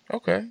me.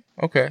 Okay.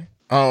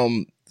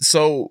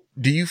 So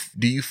do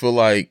you feel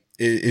like,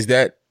 is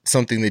that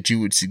something that you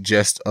would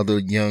suggest other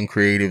young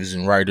creatives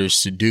and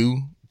writers to do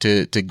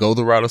to go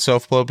the route of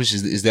self-publish?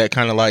 Is that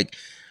kind of like,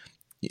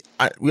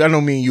 I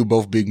know me and you are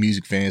both big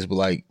music fans, but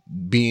like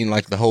being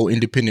like the whole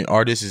independent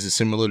artist, is it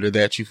similar to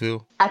that, you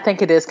feel? I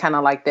think it is kind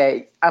of like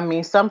that. I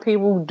mean, some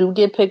people do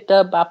get picked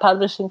up by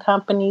publishing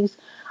companies.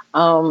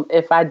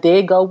 If I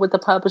did go with the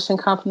publishing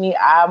company,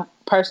 I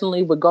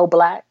personally would go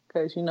black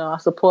because, you know, I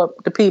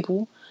support the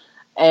people.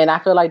 And I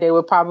feel like they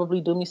would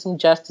probably do me some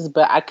justice,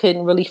 but I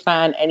couldn't really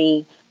find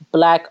any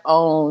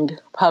Black-owned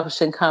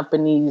publishing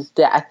companies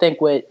that I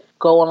think would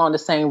go along the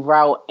same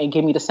route and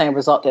give me the same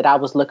result that I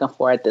was looking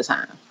for at the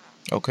time.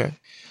 Okay.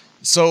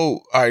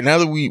 So, all right, now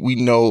that we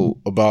know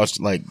about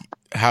like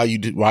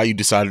why you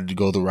decided to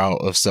go the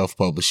route of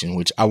self-publishing,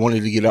 which I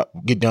wanted to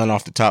get done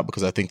off the top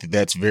because I think that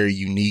that's very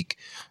unique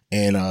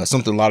and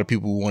something a lot of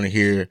people want to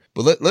hear.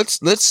 But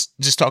let's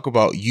just talk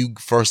about you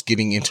first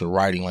getting into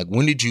writing. Like,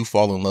 when did you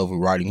fall in love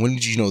with writing? When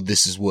did you know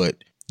this is what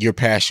your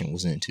passion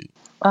was into?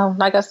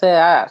 Like I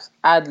said,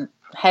 I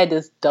had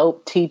this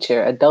dope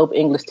teacher, a dope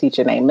English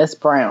teacher named Miss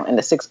Brown in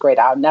the 6th grade.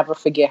 I'll never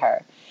forget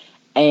her.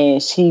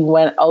 And she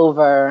went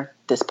over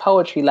this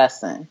poetry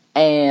lesson.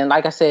 And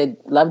like I said,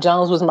 Love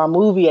Jones was my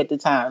movie at the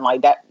time.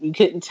 Like that, you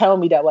couldn't tell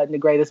me that wasn't the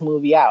greatest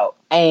movie out.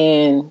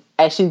 And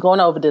as she's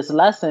going over this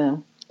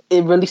lesson,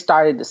 it really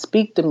started to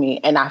speak to me,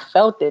 and I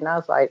felt it. And I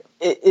was like,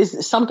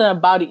 it's something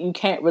about it you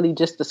can't really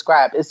just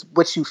describe. It's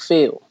what you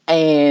feel.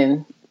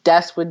 And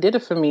that's what did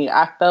it for me.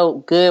 I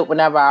felt good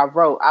whenever I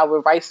wrote. I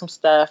would write some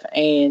stuff,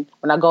 and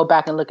when I go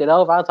back and look it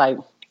over, I was like,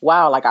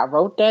 wow, like I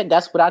wrote that.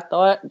 That's what I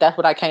thought. That's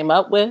what I came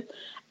up with.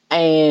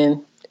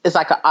 And it's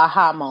like an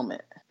aha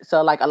moment.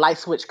 So like a light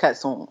switch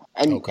cuts on,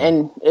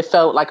 and it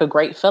felt like a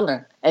great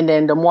feeling. And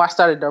then the more I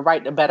started to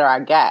write, the better I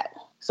got.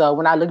 So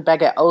when I look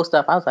back at old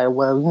stuff, I was like,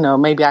 well,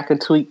 maybe I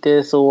could tweak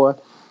this, or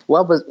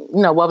what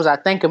was I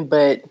thinking?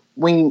 But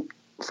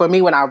for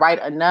me, when I write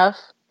enough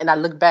and I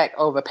look back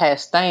over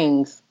past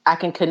things, I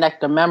can connect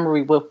the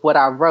memory with what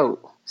I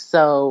wrote.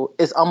 So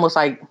it's almost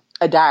like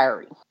a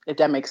diary, if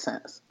that makes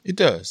sense. It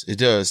does. It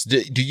does.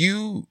 Do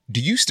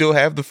you still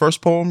have the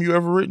first poem you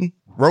ever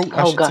wrote?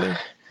 I should say.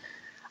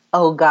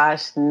 Oh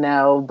gosh,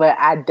 no. But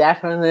I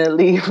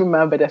definitely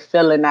remember the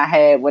feeling I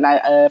had when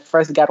I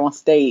first got on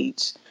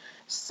stage.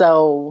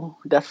 So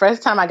the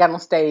first time I got on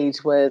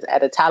stage was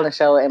at a talent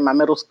show in my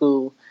middle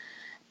school,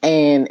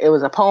 and it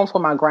was a poem for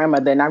my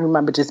grandmother. And I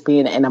remember just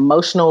being an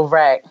emotional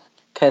wreck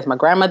because my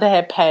grandmother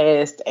had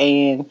passed,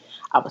 and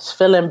I was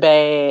feeling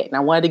bad, and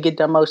I wanted to get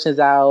the emotions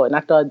out. And I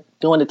thought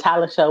doing the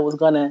talent show was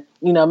gonna,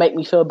 make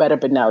me feel better.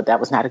 But no, that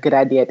was not a good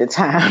idea at the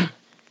time.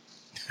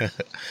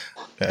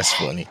 That's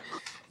funny.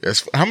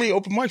 How many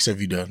open mics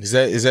have you done? Is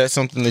that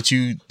something that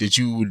you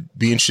would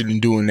be interested in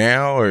doing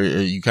now, or are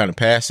you kind of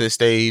past that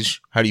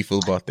stage? How do you feel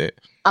about that?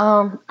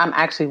 I'm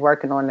actually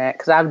working on that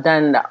because I've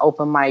done the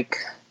open mic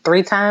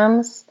 3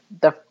 times.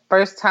 The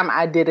first time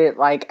I did it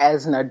like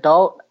as an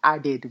adult, I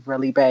did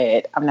really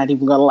bad. I'm not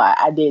even gonna lie,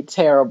 I did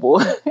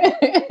terrible,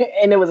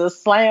 and it was a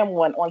slam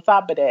one on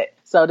top of that.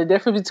 So the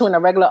difference between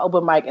a regular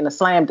open mic and the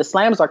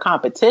slams are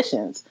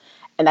competitions.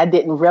 And I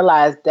didn't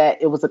realize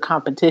that it was a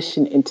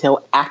competition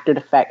until after the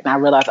fact. And I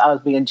realized I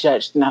was being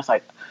judged. And I was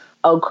like,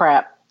 oh,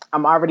 crap,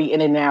 I'm already in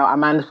it now. I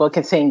might as well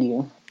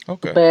continue.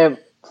 Okay.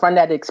 But from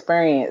that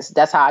experience,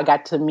 that's how I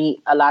got to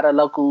meet a lot of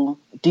local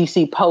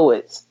DC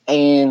poets.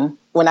 And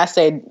when I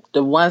say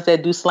the ones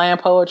that do slam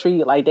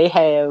poetry, like they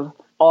have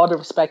all the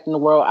respect in the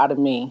world out of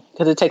me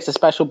because it takes a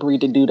special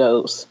breed to do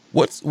those.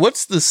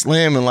 What's the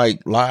slam and like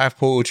live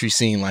poetry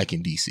scene like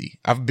in DC?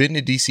 I've been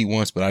to DC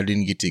once, but I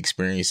didn't get to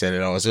experience that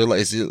at all. Is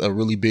it a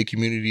really big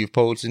community of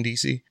poets in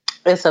DC?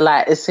 It's a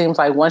lot. It seems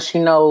like once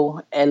you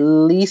know at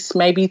least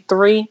maybe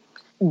 3,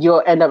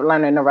 you'll end up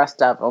learning the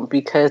rest of them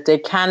because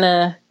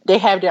they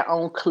have their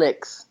own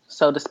cliques,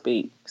 so to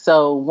speak.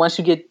 So once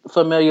you get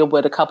familiar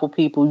with a couple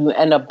people, you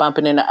end up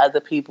bumping into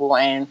other people,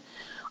 and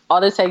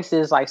all it takes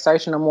is like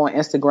searching them on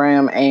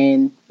Instagram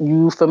and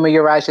you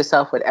familiarize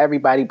yourself with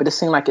everybody. But it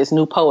seems like it's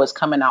new poets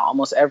coming out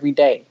almost every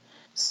day.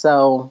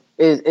 So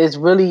it's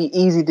really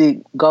easy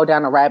to go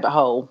down a rabbit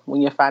hole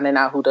when you're finding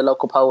out who the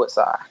local poets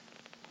are.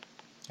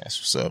 That's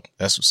what's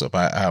up.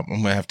 I'm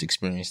going to have to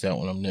experience that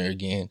when I'm there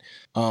again.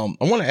 I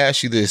want to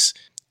ask you this.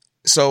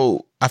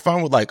 So I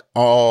find with like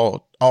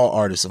all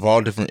artists of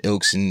all different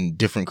ilks and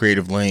different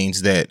creative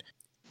lanes that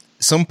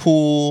some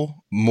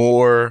pull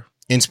more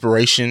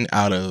inspiration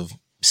out of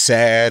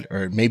sad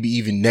or maybe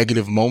even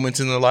negative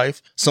moments in their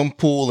life. Some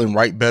pull and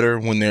write better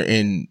when they're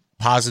in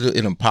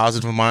a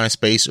positive mind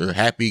space or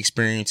happy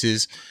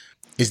experiences.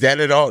 Is that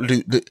at all?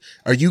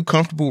 Are you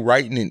comfortable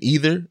writing in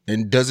either?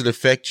 And does it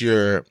affect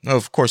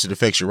of course it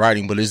affects your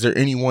writing, but is there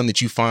anyone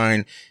that you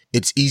find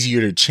it's easier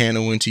to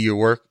channel into your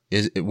work,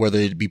 whether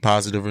it be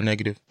positive or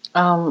negative?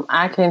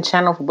 I can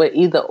channel with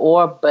either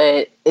or,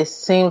 but it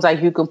seems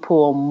like you can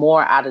pull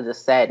more out of the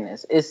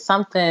sadness. It's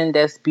something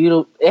that's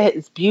beautiful.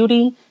 It's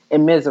beauty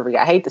and misery.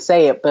 I hate to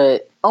say it,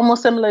 but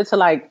almost similar to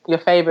like your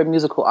favorite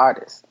musical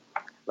artist,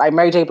 like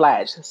Mary J.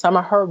 Blige. Some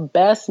of her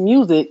best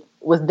music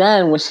was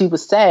done when she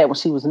was sad, when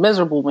she was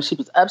miserable, when she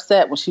was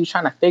upset, when she was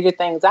trying to figure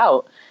things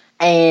out.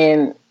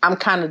 And I'm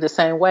kind of the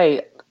same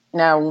way.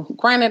 Now,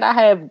 granted, I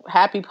have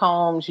happy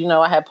poems.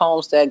 I have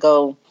poems that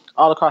go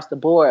all across the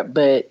board,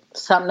 but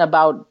something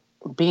about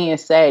being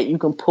sad, you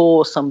can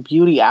pull some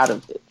beauty out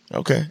of it.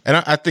 Okay.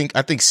 And I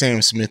think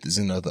Sam Smith is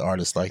another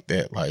artist like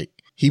that. Like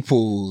he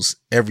pulls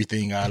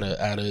everything out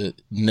of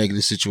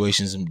negative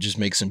situations and just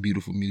makes some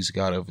beautiful music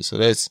out of it. So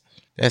that's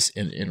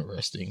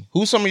interesting.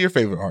 Who's some of your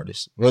favorite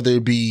artists? Whether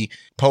it be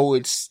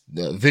poets,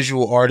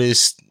 visual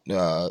artists,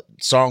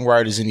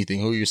 songwriters,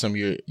 anything. Who are some of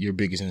your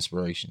biggest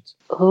inspirations?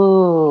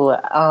 Ooh,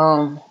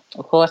 of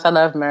course I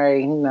love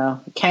Mary.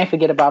 Can't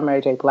forget about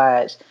Mary J.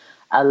 Blige.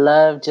 I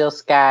love Jill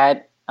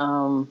Scott,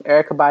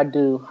 Erykah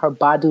Badu. Her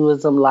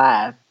Baduism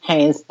Live,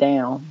 hands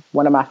down,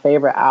 one of my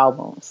favorite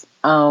albums.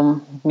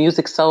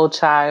 Music Soul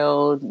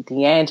Child,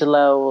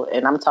 D'Angelo,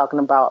 and I'm talking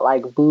about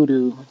like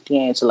Voodoo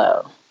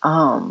D'Angelo.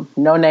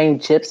 No Name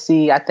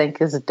Gypsy, I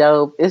think is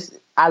dope.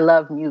 I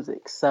love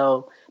music,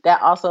 so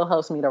that also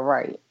helps me to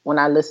write. When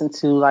I listen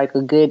to like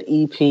a good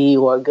EP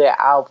or a good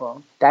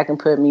album, that can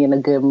put me in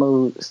a good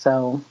mood.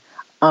 So,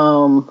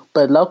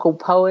 but local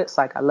poets,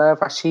 like I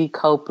love Rashid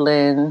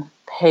Copeland,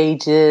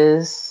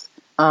 pages,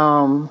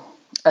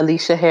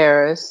 Alicia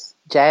Harris,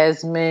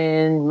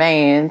 Jasmine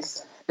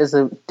Mans is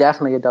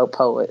definitely a dope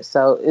poet.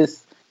 So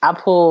I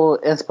pull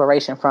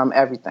inspiration from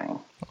everything.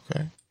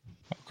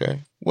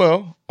 Okay.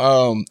 Well,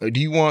 do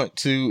you want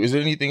to? Is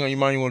there anything on your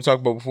mind you want to talk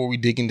about before we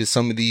dig into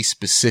some of these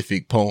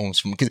specific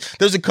poems? Because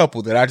there's a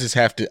couple that I just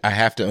have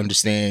to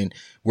understand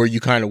where you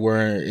kind of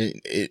were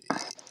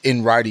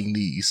in writing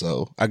these.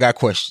 So I got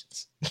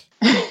questions.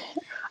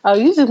 Oh,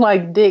 you just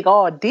like dig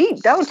all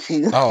deep, don't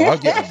you?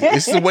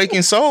 It's the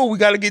Awakened Soul. We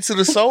got to get to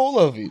the soul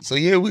of it. So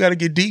yeah, we got to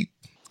get deep.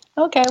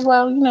 Okay.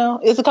 Well,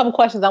 it's a couple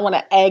questions I want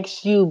to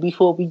ask you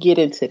before we get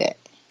into that.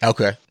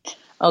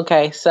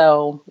 Okay,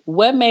 so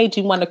what made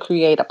you want to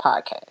create a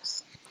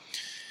podcast?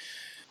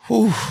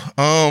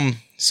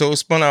 So it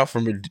spun out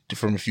from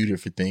a few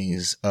different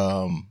things.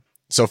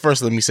 So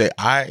first, let me say,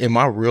 in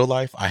my real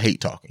life, I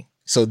hate talking.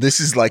 So this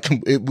is like,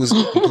 it was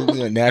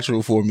completely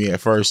unnatural for me at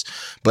first.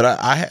 But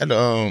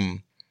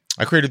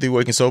I created the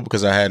Awakened Soul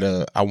because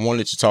I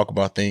wanted to talk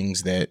about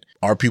things that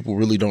our people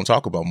really don't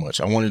talk about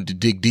much. I wanted to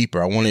dig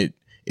deeper. I wanted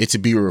it to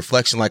be a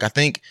reflection. Like, I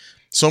think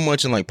so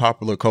much in like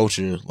popular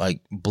culture,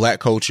 like Black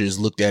culture is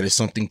looked at as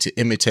something to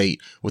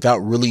imitate without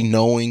really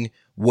knowing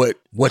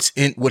what's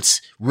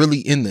really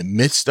in the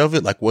midst of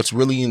it, like what's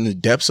really in the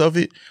depths of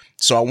it.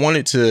 So I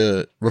wanted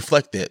to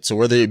reflect that. So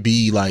whether it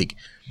be like,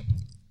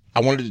 I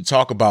wanted to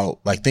talk about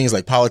like things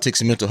like politics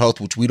and mental health,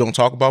 which we don't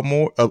talk about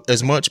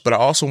as much, but I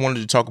also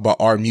wanted to talk about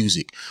our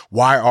music,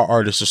 why our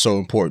artists are so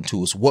important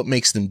to us, what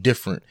makes them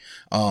different,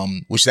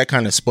 which that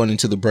kind of spun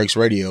into the Breaks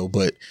Radio.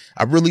 But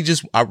I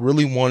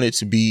really wanted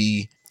to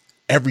be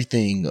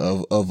everything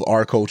of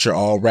our culture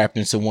all wrapped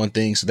into one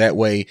thing. So that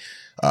way,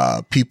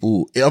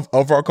 people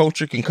of our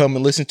culture can come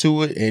and listen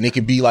to it, and it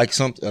can be like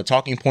a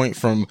talking point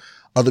from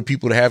other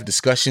people to have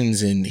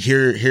discussions and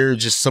hear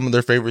just some of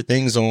their favorite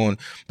things on.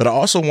 But I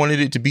also wanted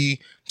it to be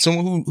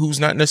someone who's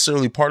not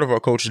necessarily part of our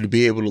culture to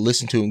be able to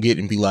listen to and get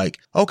and be like,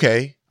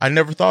 okay, I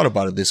never thought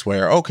about it this way,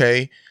 or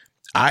okay,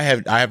 I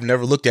have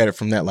never looked at it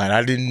from that light.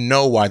 I didn't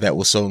know why that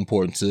was so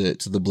important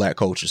to the Black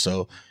culture.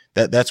 So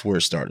that's where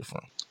it started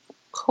from.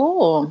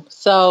 Cool.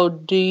 So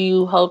do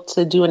you hope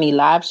to do any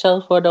live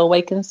shows for the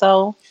Awakened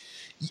Soul?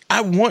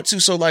 I want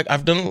to. So like,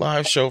 I've done a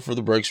live show for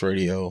the Breaks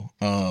Radio.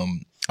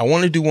 I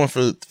want to do one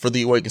for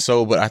the Awakened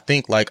Soul, but I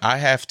think like I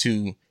have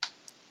to,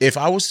 if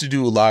I was to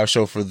do a live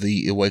show for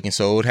the Awakened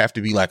Soul, it would have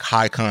to be like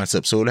high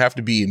concept. So it would have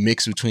to be a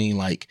mix between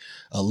like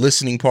a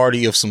listening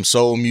party of some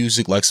soul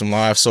music, like some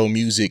live soul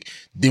music.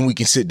 Then we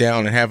can sit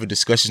down and have a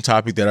discussion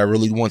topic that I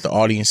really want the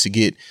audience to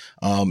get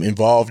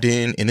involved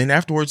in. And then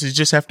afterwards, it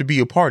just have to be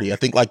a party. I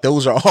think like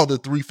those are all the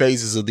three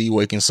phases of the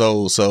Awakened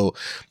Soul. So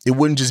it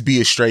wouldn't just be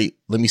a straight,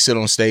 let me sit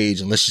on stage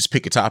and let's just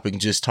pick a topic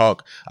and just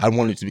talk. I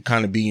want it to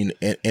kind of be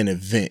an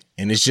event.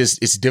 And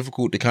it's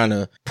difficult to kind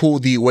of pull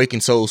the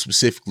Awakened Soul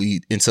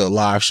specifically into a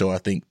live show, I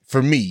think,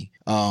 for me.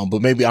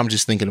 But maybe I'm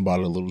just thinking about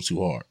it a little too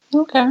hard.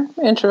 Okay.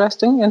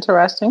 Interesting.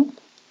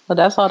 Well,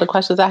 that's all the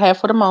questions I have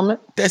for the moment.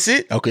 That's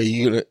it?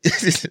 Okay.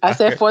 I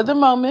said for the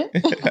moment.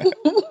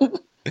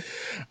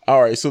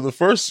 All right. So the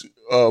first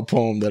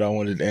poem that I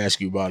wanted to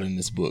ask you about in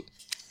this book,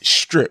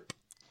 Strip.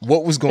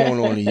 What was going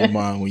on in your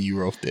mind when you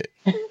wrote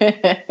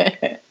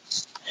that?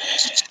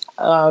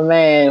 Oh,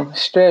 man.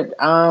 Strip.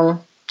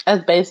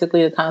 That's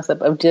basically the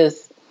concept of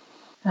just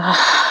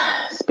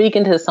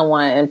speaking to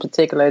someone in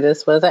particular.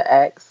 This was an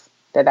ex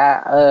that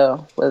I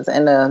was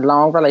in a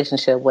long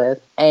relationship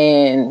with.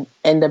 And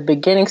in the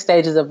beginning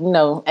stages of,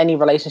 any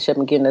relationship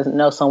and getting to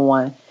know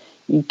someone,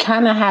 you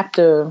kind of have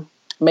to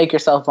make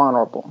yourself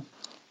vulnerable.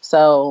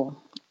 So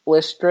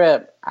with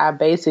Strip, I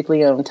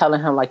basically am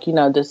telling him, like,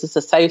 this is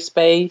a safe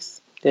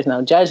space. There's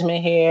no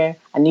judgment here.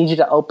 I need you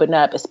to open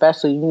up,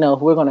 especially, if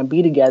we're going to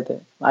be together.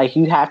 Like,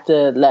 you have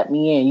to let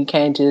me in. You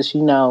can't just,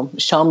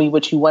 show me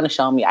what you want to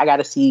show me. I got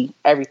to see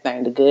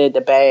everything, the good,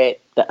 the bad,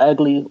 the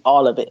ugly,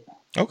 all of it.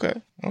 Okay.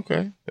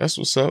 That's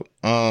what's up.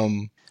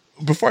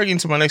 Before I get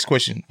into my next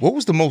question, what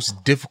was the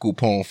most difficult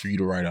poem for you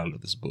to write out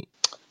of this book?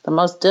 The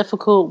most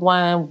difficult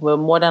one will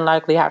more than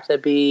likely have to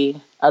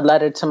be a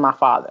letter to my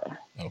father.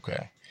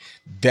 Okay.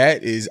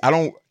 That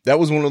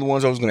was one of the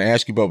ones I was going to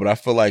ask you about, but I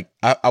feel like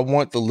I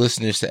want the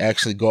listeners to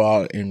actually go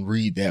out and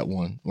read that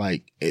one.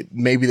 Like,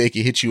 maybe they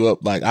could hit you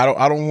up. Like, I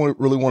don't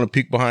really want to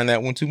peek behind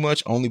that one too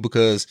much, only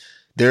because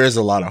there is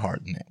a lot of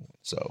heart in that one.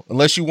 So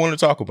unless you want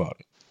to talk about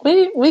it.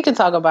 We can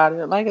talk about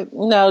it. Like,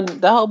 the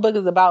whole book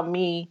is about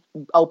me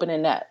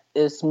opening up.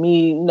 It's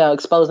me,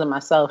 exposing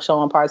myself,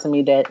 showing parts of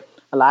me that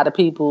a lot of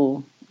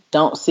people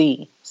don't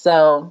see.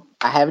 So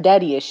I have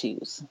daddy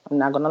issues. I'm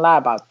not going to lie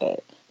about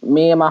that.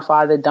 Me and my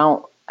father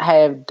don't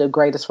have the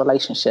greatest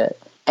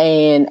relationship.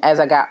 And as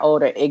I got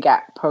older, it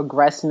got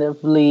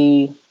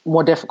progressively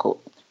more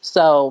difficult.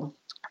 So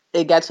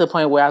it got to a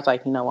point where I was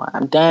like, you know what,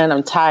 I'm done.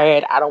 I'm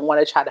tired. I don't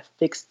want to try to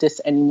fix this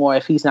anymore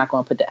if he's not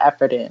going to put the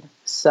effort in.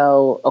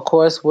 So, of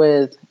course,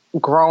 with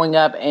growing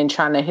up and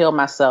trying to heal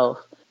myself,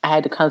 I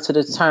had to come to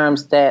the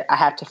terms that I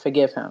have to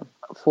forgive him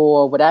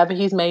for whatever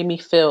he's made me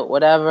feel,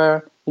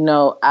 whatever,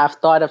 I've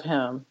thought of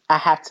him. I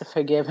have to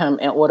forgive him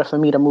in order for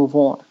me to move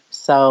on.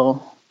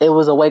 So it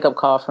was a wake up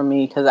call for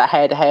me because I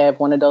had to have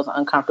one of those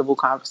uncomfortable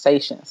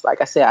conversations. Like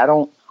I said, I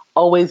don't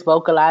always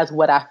vocalize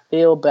what I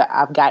feel, but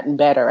I've gotten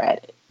better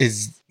at it.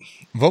 Is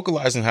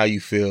vocalizing how you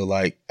feel,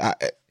 like,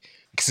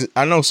 cause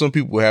I know some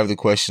people have the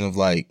question of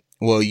like,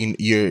 well,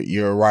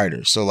 you're a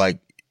writer, so like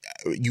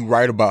you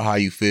write about how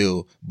you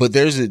feel, but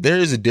there is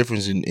a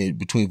difference in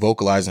between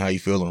vocalizing how you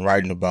feel and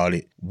writing about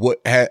it.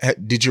 What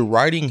did your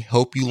writing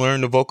help you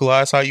learn to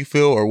vocalize how you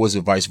feel, or was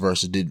it vice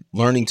versa? Did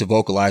learning to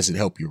vocalize it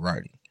help your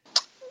writing?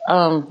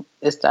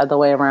 It's the other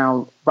way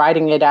around.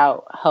 Writing it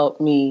out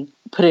helped me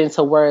put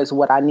into words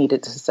what I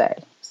needed to say.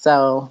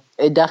 So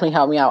it definitely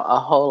helped me out a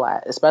whole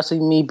lot, especially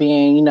me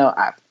being,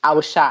 I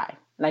was shy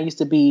and I used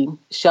to be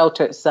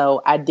sheltered.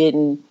 So I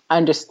didn't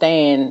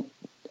understand,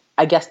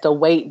 I guess, the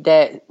weight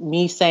that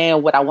me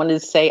saying what I wanted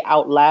to say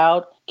out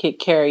loud could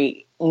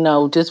carry.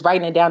 Just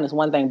writing it down is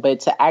one thing, but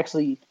to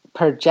actually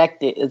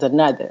project it is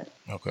another.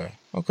 Okay.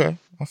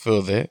 I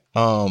feel that.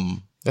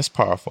 That's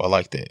powerful. I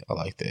like that.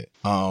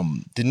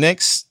 The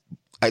next,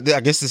 I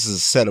guess this is a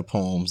set of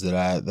poems that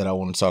I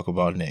want to talk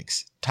about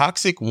next.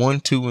 Toxic 1,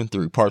 2, and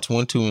 3, parts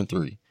 1, 2, and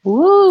 3.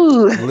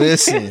 Woo!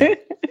 Listen.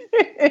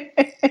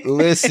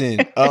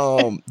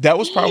 That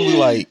was probably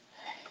like,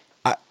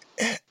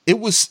 it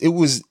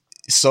was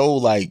so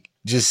like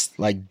just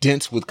like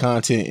dense with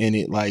content in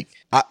it. Like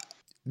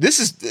this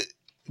is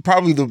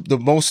probably the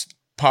most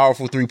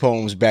powerful 3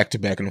 poems back to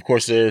back, and of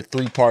course they're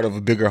 3 part of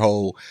a bigger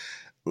whole.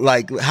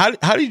 Like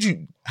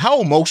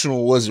how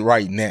emotional was it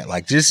writing that?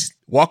 Like, just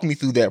walk me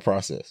through that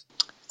process.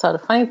 So the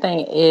funny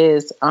thing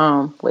is,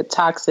 with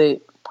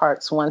Toxic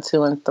parts 1,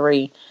 2, and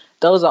 3,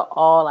 those are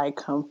all like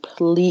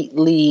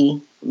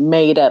completely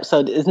made up.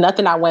 So there's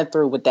nothing I went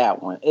through with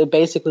that one. It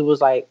basically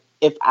was like,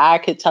 if I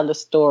could tell a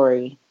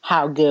story,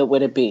 how good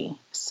would it be?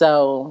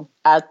 So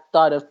I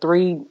thought of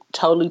 3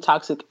 totally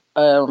toxic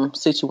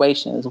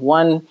situations.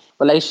 One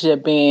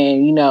relationship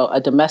being, a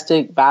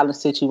domestic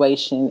violence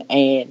situation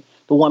and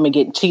the woman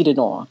getting cheated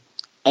on.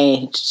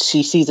 And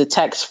she sees a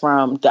text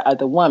from the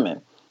other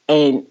woman.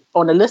 And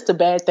on the list of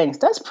bad things,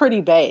 that's pretty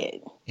bad.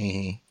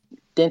 Mm-hmm.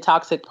 Then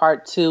Toxic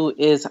Part 2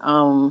 is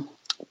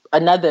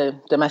another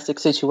domestic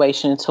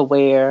situation to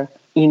where,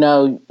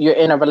 you're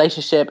in a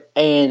relationship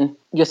and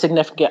your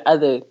significant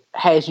other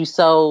has you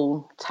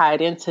so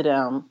tied into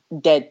them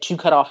that you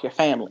cut off your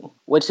family,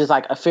 which is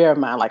like a fear of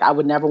mine. Like, I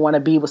would never want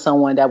to be with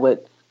someone that would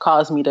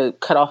cause me to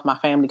cut off my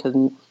family because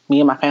me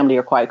and my family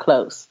are quite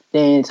close.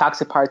 Then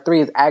Toxic Part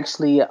 3 is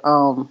actually, I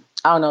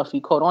don't know if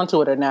you quote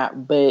onto it or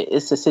not, but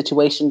it's a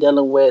situation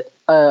dealing with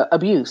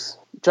abuse,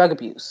 drug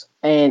abuse,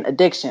 and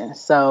addiction.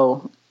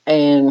 So,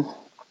 and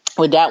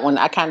with that one,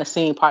 I kind of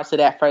seen parts of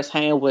that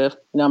firsthand with,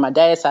 my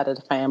dad's side of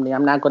the family.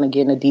 I'm not going to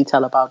get into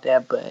detail about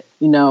that, but,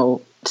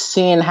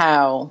 seeing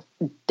how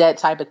that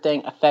type of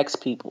thing affects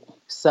people.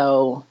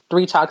 So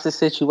 3 toxic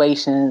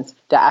situations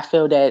that I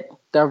feel that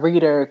the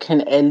reader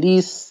can at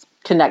least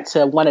connect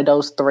to one of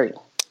those 3.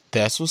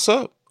 That's what's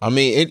up. I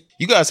mean,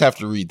 you guys have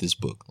to read this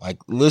book. Like,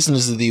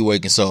 listeners of The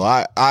Awakened Soul,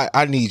 I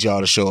need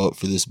y'all to show up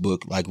for this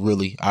book. Like,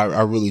 really,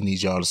 I really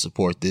need y'all to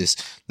support this.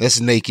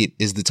 Let's Naked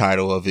is the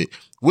title of it,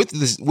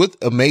 with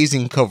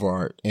amazing cover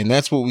art, and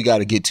that's what we got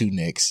to get to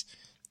next.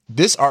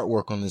 This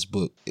artwork on this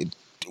book,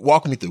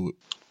 walk me through it.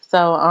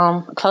 So,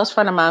 a close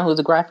friend of mine who's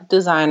a graphic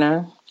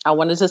designer, I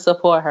wanted to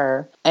support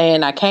her,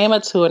 and I came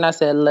up to her and I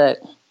said, "Look,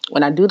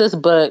 when I do this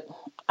book,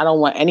 I don't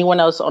want anyone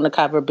else on the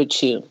cover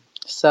but you."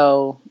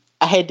 So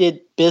I had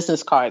did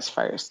business cards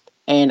first,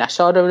 and I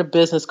showed her the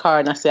business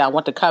card and I said, I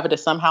want the cover to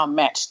somehow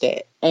match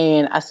that.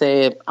 And I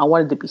said, I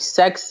wanted to be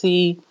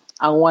sexy.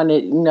 I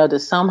wanted, to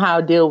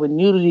somehow deal with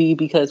nudity,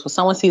 because when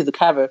someone sees the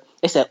cover,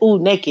 they say, "Ooh,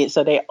 naked."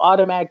 So they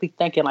automatically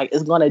thinking like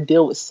it's going to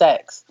deal with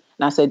sex.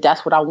 And I said,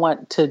 that's what I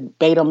want to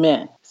bait them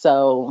in.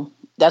 So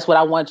that's what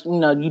I want,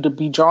 you to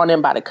be drawn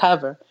in by the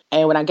cover.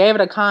 And when I gave her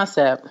the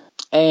concept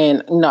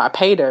and, I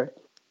paid her,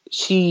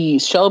 she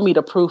showed me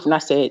the proof and I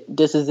said,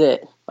 this is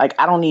it. Like,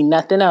 I don't need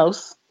nothing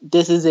else.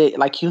 This is it.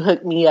 Like, you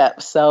hooked me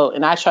up. So,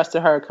 and I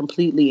trusted her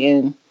completely.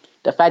 And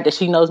the fact that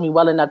she knows me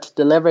well enough to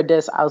deliver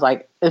this, I was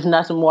like, there's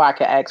nothing more I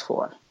could ask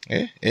for.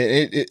 Yeah,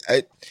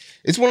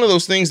 it's one of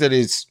those things that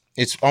it's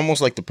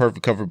almost like the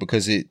perfect cover,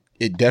 because it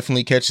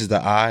definitely catches the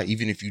eye,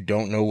 even if you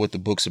don't know what the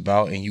book's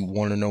about and you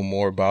want to know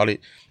more about it.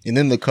 And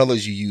then the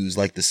colors you use,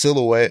 like the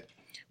silhouette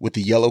with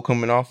the yellow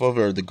coming off of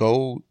it, or the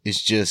gold,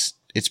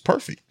 it's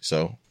perfect.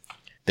 So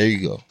there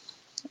you go.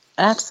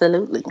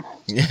 Absolutely.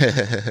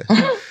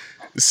 Yeah.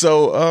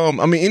 So,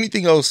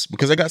 anything else?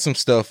 Because I got some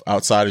stuff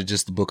outside of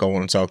just the book I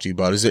want to talk to you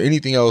about. Is there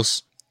anything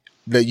else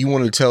that you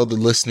want to tell the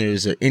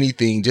listeners, or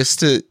anything just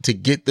to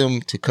get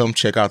them to come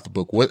check out the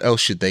book? What else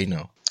should they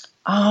know?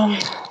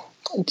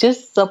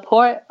 Just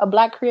support a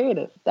Black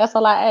creative. That's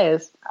all I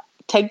ask.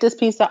 Take this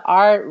piece of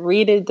art,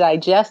 read it,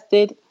 digest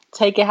it,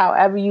 take it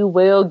however you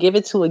will, give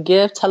it to a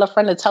gift, tell a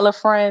friend to tell a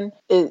friend.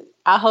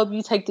 I hope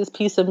you take this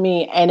piece of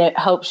me and it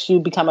helps you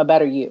become a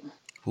better you.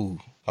 Ooh,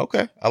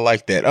 okay. I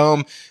like that.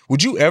 I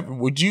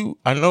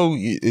know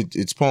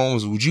it's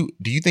poems.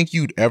 Do you think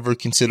you'd ever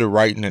consider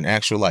writing an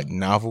actual like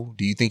novel?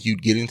 Do you think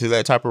you'd get into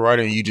that type of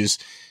writing, or you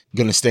just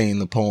gonna stay in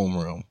the poem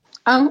realm?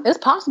 It's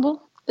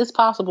possible. It's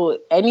possible.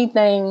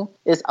 Anything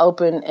is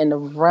open in the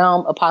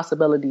realm of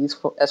possibilities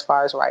as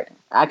far as writing.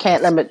 I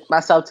can't limit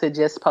myself to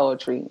just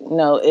poetry. You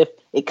know, if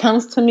it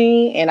comes to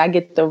me and I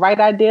get the right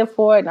idea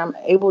for it and I'm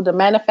able to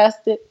manifest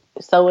it,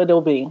 so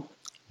it'll be.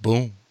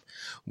 Boom.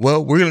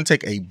 Well, we're going to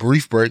take a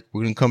brief break.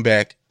 We're going to come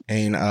back,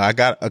 and I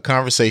got a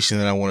conversation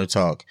that I want to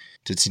talk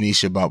to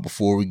Tanisha about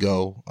before we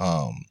go.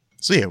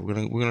 So yeah, we're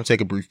gonna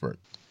take a brief break.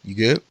 You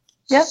good?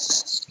 Yep.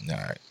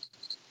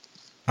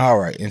 All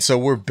right. And so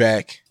we're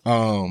back.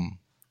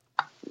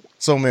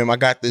 So, ma'am, I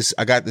got this,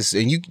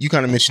 and you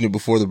kind of mentioned it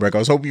before the break. I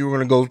was hoping you were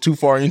going to go too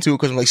far into it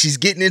because I'm like, she's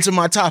getting into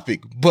my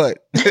topic.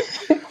 But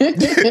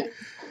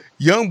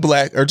young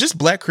black, or just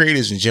black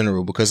creators in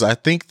general, because I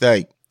think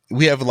that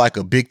we have like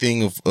a big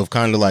thing of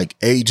kind of like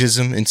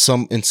ageism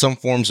in some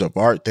forms of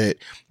art that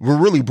we're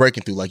really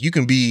breaking through. Like, you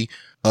can be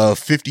a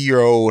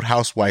 50-year-old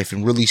housewife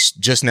and really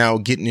just now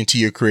getting into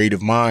your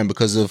creative mind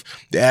because of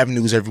the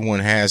avenues everyone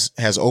has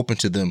open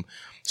to them.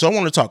 So I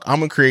want to talk.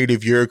 I'm a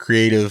creative. You're a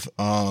creative.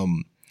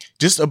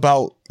 Just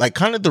about like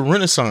kind of the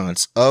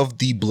renaissance of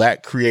the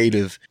black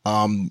creative,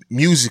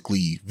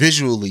 musically,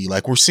 visually.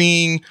 Like, we're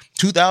seeing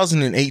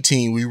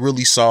 2018, we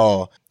really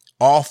saw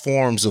all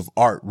forms of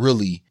art,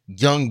 really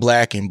young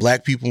black and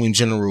black people in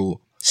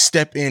general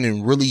step in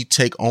and really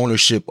take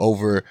ownership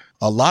over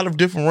a lot of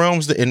different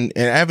realms and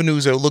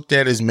avenues that are looked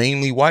at as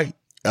mainly white.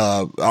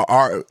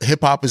 Our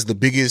hip hop is the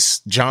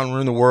biggest genre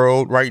in the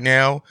world right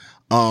now.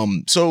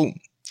 So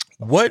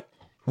what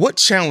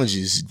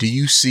challenges do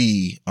you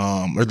see,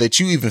 or that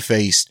you even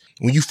faced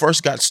when you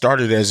first got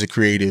started as a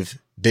creative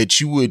that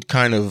you would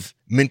kind of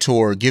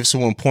mentor, give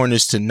someone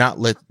pointers to not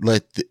let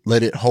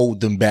it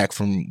hold them back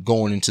from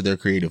going into their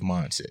creative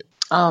mindset?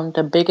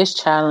 The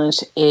biggest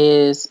challenge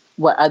is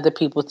what other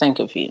people think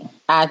of you.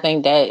 I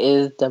think that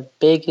is the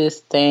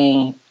biggest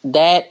thing.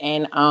 That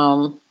and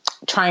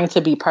trying to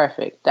be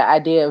perfect. The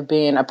idea of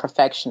being a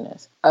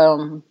perfectionist.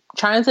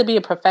 Trying to be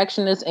a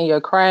perfectionist in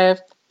your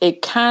craft,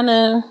 it kind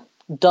of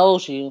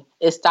dulls you.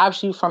 It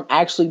stops you from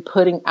actually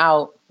putting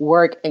out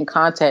work and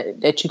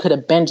content that you could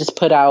have been just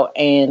put out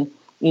and,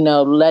 you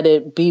know, let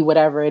it be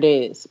whatever it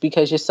is,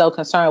 because you're so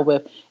concerned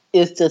with,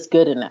 is this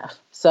good enough?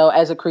 So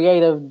as a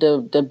creative,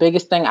 the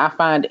biggest thing I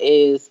find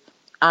is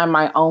I'm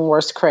my own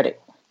worst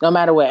critic. No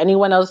matter what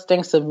anyone else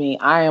thinks of me,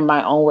 I am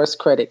my own worst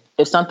critic.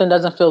 If something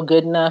doesn't feel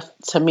good enough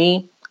to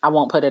me, I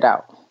won't put it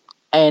out.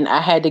 And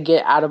I had to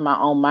get out of my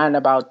own mind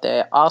about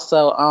that.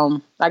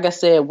 Also, like I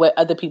said, what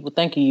other people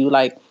think of you,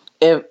 like,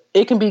 if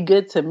it can be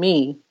good to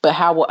me, but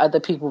how will other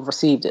people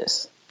receive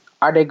this?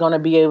 Are they going to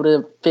be able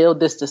to feel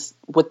this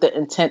with the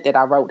intent that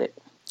I wrote it?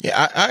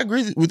 Yeah, I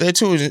agree with that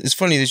too. It's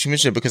funny that you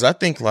mentioned it because I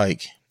think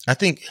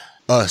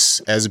us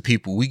as a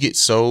people, we get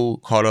so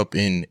caught up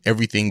in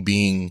everything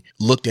being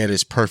looked at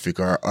as perfect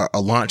or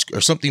a launch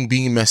or something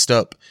being messed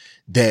up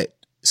that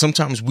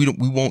sometimes we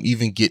won't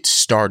even get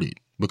started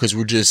because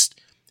we're just,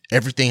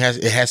 everything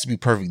has to be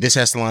perfect. This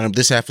has to line up.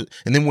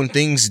 And then when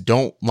things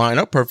don't line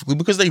up perfectly,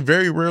 because they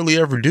very rarely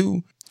ever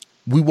do,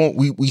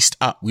 we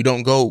stop. We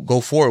don't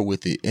go forward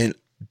with it. And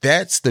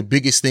that's the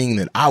biggest thing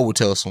that I would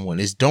tell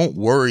someone is don't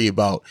worry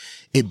about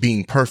it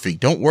being perfect.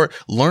 Don't worry.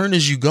 Learn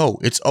as you go.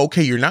 It's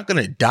okay. You're not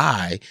going to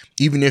die.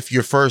 Even if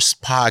your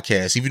first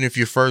podcast, even if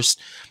your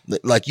first,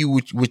 like you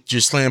with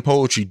your slam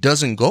poetry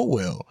doesn't go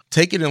well,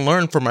 take it and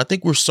learn from it. I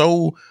think we're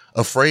so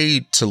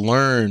afraid to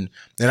learn.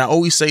 And I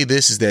always say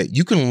this is that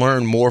you can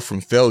learn more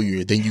from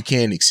failure than you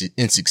can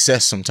in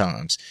success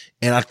sometimes.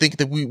 And I think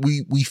that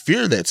we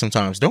fear that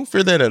sometimes. Don't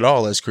fear that at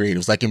all as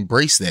creatives. Like,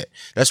 embrace that.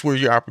 That's where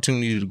your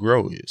opportunity to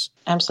grow is.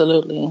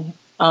 Absolutely.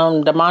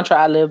 The mantra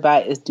I live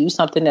by is do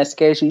something that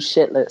scares you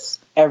shitless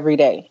every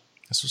day.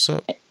 That's what's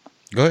up.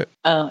 Go ahead.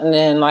 And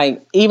then,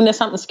 like, even if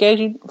something scares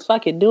you,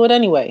 fuck it, do it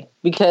anyway.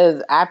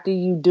 Because after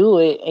you do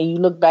it and you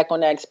look back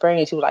on that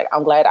experience, you're like,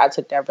 I'm glad I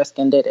took that risk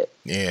and did it.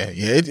 Yeah.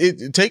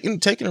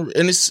 Taking,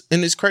 and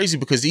it's crazy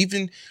because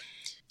even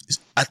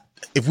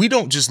if we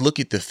don't just look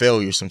at the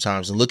failure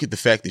sometimes and look at the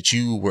fact that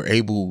you were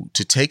able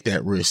to take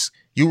that risk,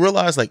 you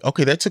realize like,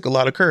 okay, that took a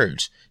lot of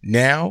courage.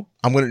 Now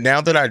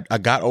that I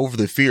got over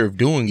the fear of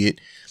doing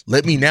it,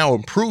 let me now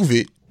improve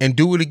it and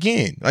do it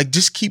again. Like,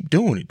 just keep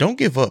doing it. Don't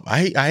give up.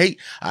 I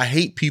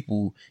hate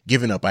people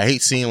giving up. I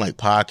hate seeing like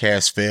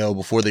podcasts fail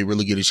before they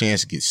really get a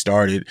chance to get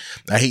started.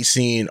 I hate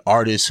seeing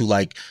artists who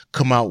like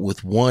come out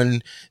with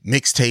one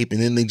mixtape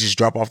and then they just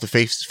drop off the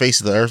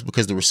face of the earth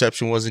because the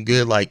reception wasn't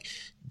good. Like,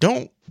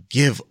 don't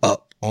give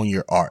up on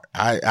your art.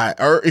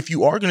 Or if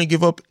you are going to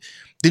give up,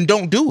 then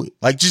don't do it.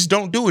 Like, just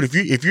don't do it.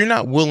 If you're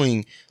not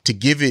willing to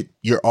give it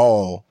your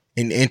all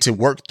and to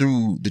work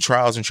through the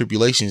trials and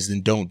tribulations,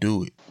 then don't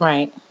do it.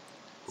 Right.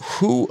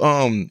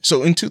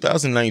 So in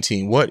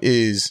 2019, what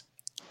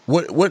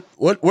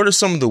are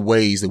some of the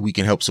ways that we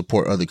can help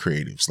support other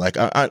creatives? Like,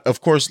 I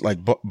of course, like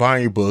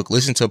buying your book,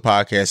 listen to a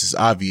podcast is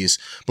obvious,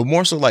 but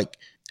more so like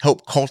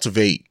help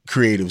cultivate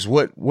creatives.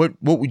 What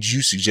would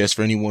you suggest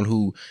for anyone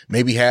who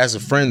maybe has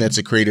a friend that's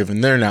a creative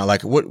and they're not?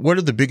 Like, what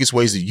are the biggest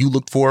ways that you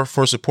look for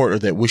support or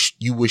that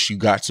you wish you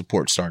got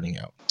support starting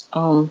out?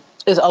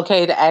 it's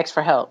okay to ask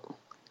for help.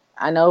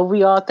 I know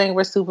we all think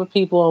we're super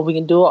people and we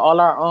can do it all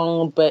our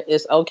own, but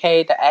it's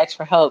okay to ask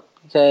for help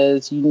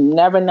because you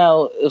never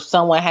know if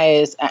someone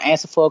has an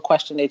answer for a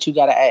question that you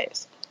got to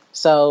ask.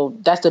 So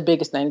that's the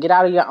biggest thing. Get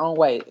out of your own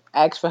way.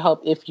 Ask for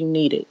help if you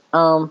need it.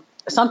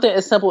 Something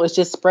as simple as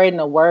just spreading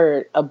the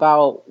word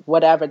about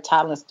whatever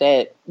talents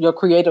that your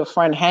creative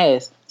friend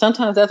has.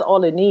 Sometimes that's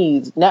all it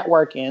needs.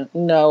 Networking.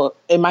 You know,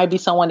 it might be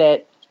someone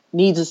that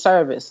needs a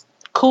service.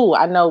 Cool.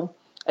 I know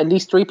at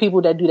least 3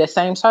 people that do that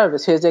same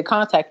service. Here's their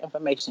contact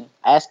information.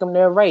 Ask them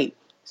their rate.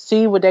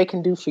 See what they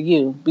can do for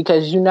you,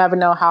 because you never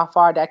know how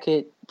far that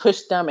could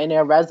push them in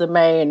their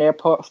resume and their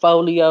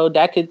portfolio.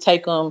 That could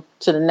take them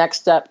to the next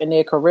step in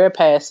their career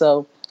path.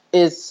 So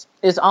it's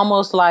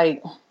almost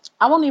like,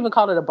 I won't even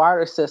call it a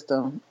barter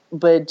system,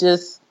 but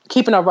just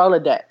keeping a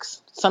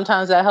Rolodex.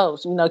 Sometimes that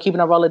helps, you know, keeping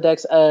a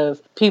Rolodex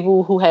of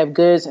people who have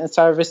goods and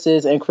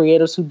services and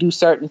creatives who do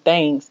certain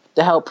things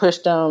to help push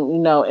them, you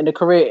know, in the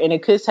career. And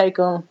it could take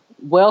them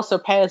well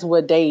surpass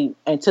what they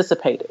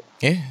anticipated.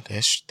 Yeah,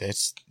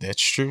 that's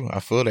true. I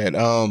feel that.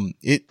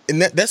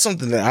 That's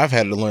something that I've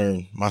had to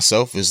learn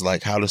myself, is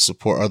like how to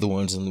support other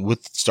ones. And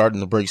with starting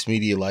the Breaks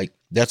Media, like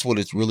that's what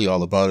it's really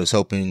all about, is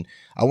helping.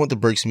 I want the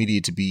Breaks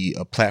Media to be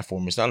a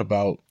platform. It's not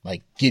about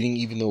like getting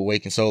even the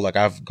Awakened Soul. Like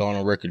I've gone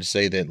on record to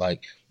say that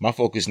like my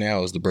focus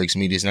now is the Breaks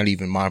Media. It's not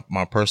even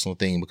my personal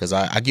thing, because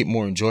I get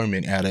more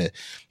enjoyment out of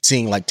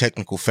seeing like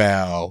Technical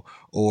Foul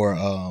or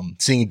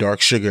seeing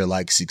Dark Sugar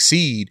like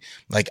succeed.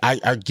 Like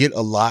I get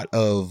a lot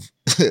of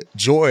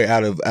joy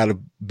out of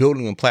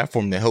building a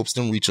platform that helps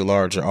them reach a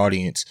larger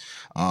audience.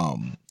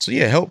 So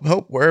yeah,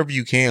 help wherever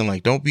you can.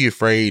 Like, don't be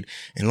afraid.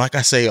 And like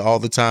I say all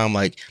the time,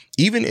 like,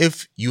 even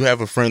if you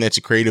have a friend that's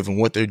a creative and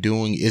what they're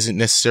doing isn't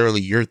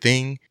necessarily your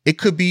thing, it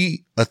could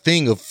be a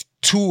thing of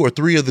 2 or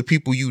 3 of the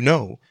people you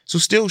know. So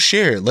still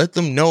share it. Let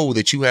them know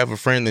that you have a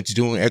friend that's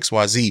doing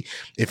XYZ.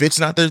 If it's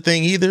not their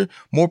thing either,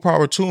 more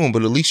power to them.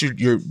 But at least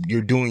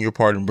you're doing your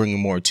part and bringing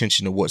more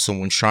attention to what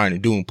someone's trying to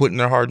do and putting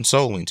their heart and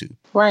soul into.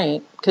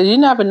 Right. Because you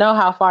never know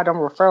how far them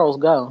referrals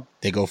go.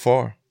 They go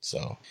far.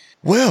 So,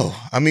 well,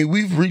 I mean,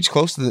 we've reached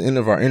close to the end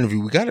of our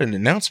interview. We got an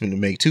announcement to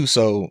make too.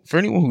 So for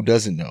anyone who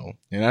doesn't know,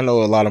 and I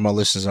know a lot of my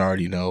listeners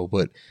already know,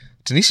 but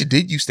Tanisha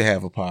did used to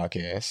have a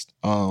podcast,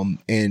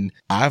 and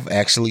I've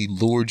actually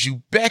lured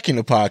you back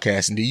into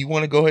podcasting. Do you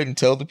want to go ahead and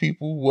tell the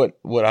people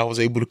what I was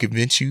able to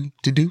convince you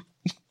to do?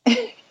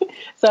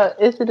 So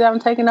is it that I'm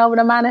taking over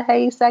the Minor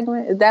Hayes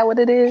segment? Is that what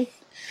it is?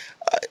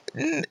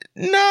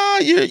 No,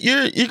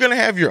 you're gonna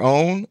have your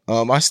own.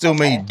 I still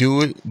may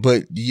do it,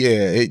 but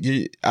yeah,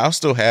 I'll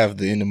still have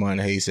the End of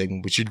Minor Hayes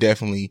segment. But you're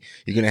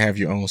gonna have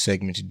your own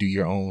segment to do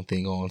your own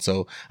thing on.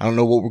 So I don't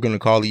know what we're gonna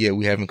call it yet.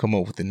 We haven't come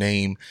up with a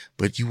name,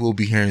 but you will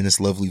be hearing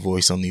this lovely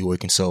voice on the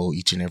Awakened Soul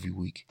each and every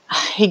week.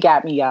 He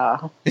got me,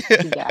 y'all.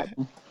 He got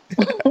me.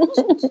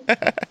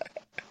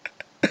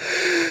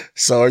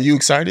 So are you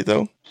excited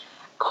though?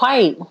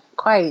 Quite.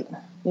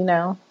 You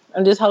know,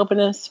 I'm just hoping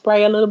to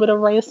spray a little bit of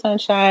ray of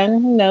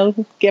sunshine, you know,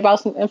 give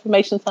out some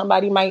information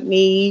somebody might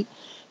need,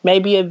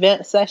 maybe an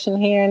event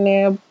session here and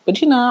there.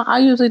 But, you know, I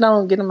usually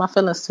don't get in my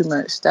feelings too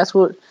much. That's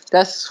for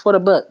the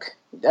book.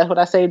 That's what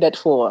I saved that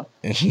for.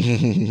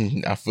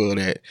 I feel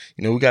that.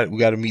 You know, we got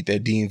to meet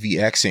that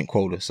DMV accent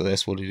quota. So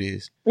that's what it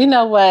is. You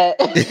know what?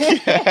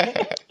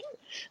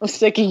 I'm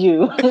sick of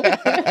you.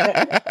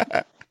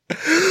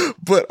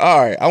 But all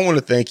right, I want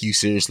to thank you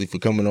seriously for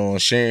coming on,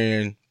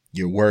 sharing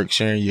your work,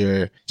 sharing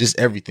your just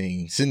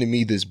everything, sending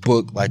me this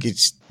book. Like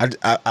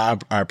I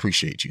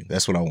appreciate you.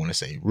 That's what I want to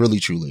say. Really,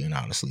 truly, and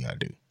honestly, I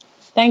do.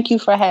 Thank you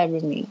for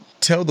having me.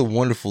 Tell the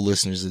wonderful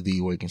listeners of The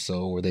Awakened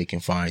Soul where they can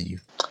find you.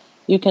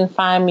 You can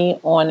find me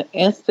on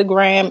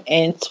Instagram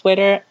and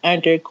Twitter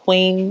under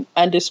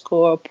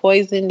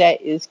Queen_Poison.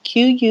 That is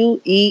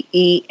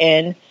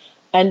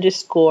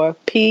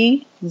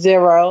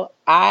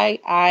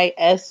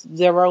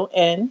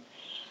QUEEN_P0IIS0N.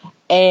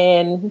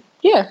 And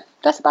yeah,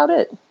 that's about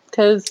it.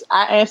 Because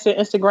I answer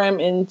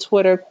Instagram and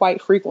Twitter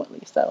quite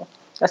frequently. So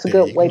that's a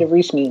good way to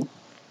reach me.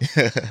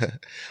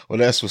 Well,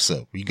 that's what's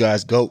up. You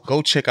guys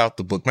go check out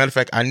the book. Matter of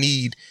fact, I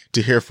need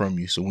to hear from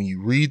you. So when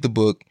you read the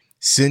book,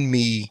 send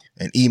me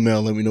an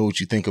email. Let me know what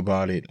you think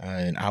about it.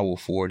 And I will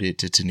forward it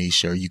to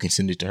Tanisha, or you can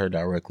send it to her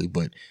directly.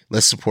 But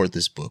let's support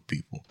this book,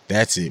 people.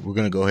 That's it. We're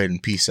going to go ahead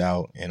and peace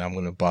out. And I'm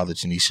going to bother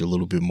Tanisha a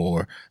little bit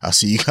more. I'll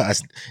see you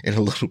guys in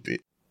a little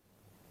bit.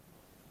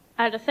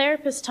 I had a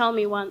therapist tell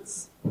me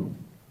once,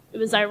 it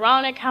was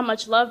ironic how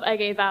much love I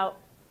gave out,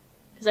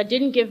 because I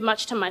didn't give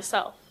much to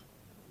myself.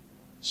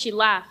 She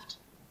laughed,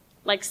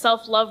 like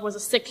self-love was a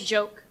sick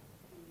joke.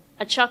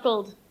 I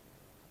chuckled,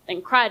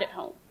 then cried at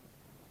home.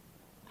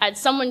 I had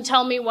someone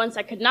tell me once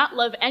I could not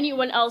love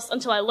anyone else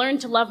until I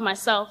learned to love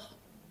myself.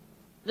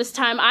 This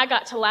time I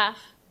got to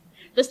laugh.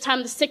 This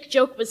time the sick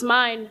joke was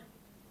mine.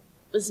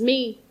 It was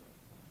me.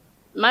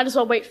 Might as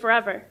well wait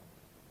forever.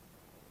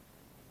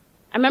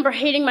 I remember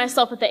hating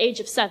myself at the age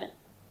of 7.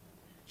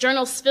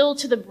 Journals filled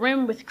to the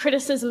brim with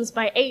criticisms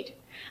by 8.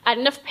 I had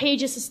enough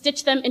pages to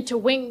stitch them into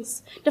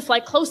wings, to fly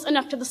close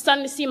enough to the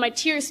sun to see my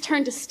tears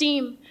turn to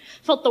steam,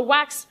 felt the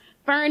wax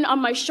burn on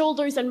my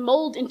shoulders and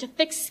mold into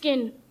thick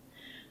skin.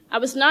 I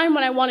was 9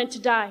 when I wanted to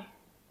die.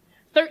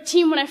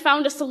 13 when I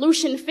found a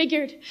solution,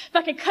 figured if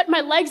I could cut my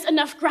legs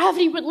enough,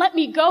 gravity would let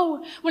me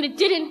go. When it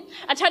didn't,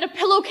 I tied a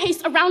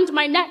pillowcase around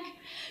my neck,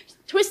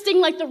 twisting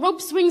like the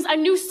rope swings I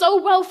knew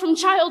so well from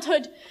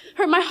childhood.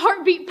 Heard my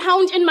heartbeat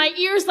pound in my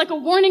ears like a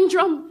warning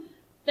drum,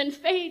 then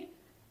fade.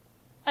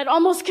 I'd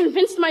almost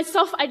convinced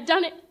myself I'd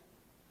done it.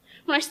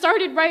 When I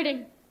started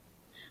writing,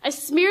 I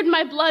smeared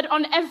my blood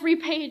on every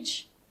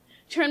page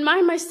to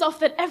remind myself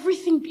that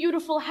everything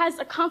beautiful has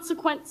a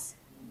consequence.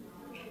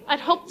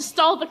 I'd hoped to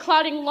stall the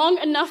clouding long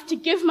enough to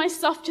give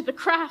myself to the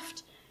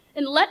craft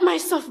and let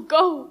myself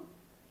go.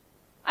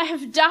 I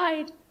have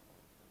died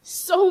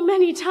so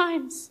many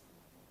times.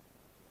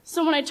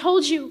 So when I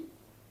told you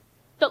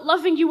that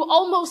loving you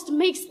almost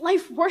makes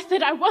life worth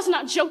it, I was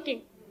not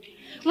joking.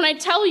 When I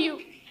tell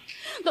you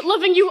that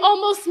loving you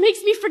almost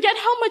makes me forget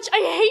how much I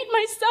hate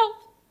myself,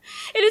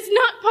 it is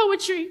not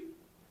poetry.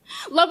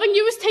 Loving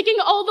you is taking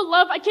all the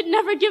love I could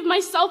never give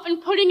myself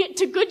and putting it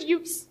to good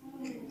use.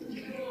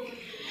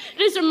 It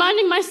is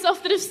reminding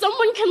myself that if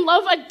someone can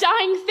love a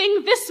dying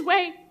thing this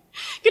way,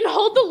 can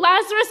hold the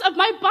Lazarus of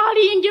my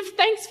body and give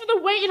thanks for the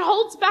way it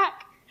holds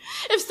back,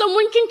 if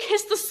someone can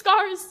kiss the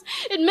scars,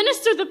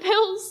 administer the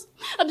pills,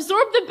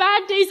 absorb the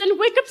bad days, and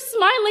wake up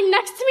smiling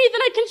next to me,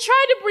 then I can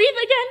try to breathe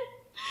again.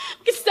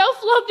 Because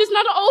self-love does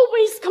not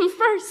always come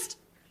first,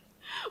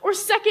 or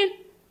second,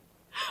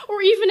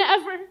 or even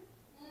ever.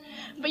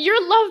 But your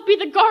love be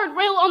the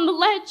guardrail on the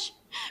ledge,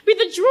 be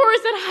the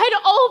drawers that hide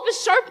all the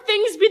sharp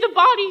things, be the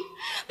body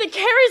that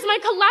carries my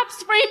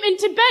collapsed frame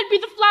into bed, be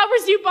the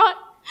flowers you bought.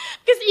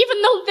 Because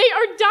even though they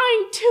are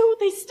dying too,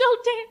 they still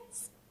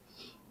dance.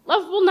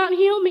 Love will not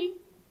heal me,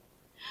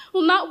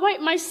 will not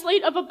wipe my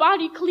slate of a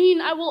body clean.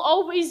 I will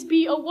always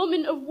be a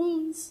woman of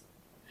wounds,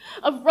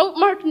 of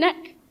rope-marked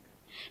neck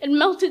and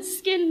melted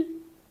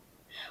skin.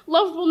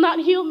 Love will not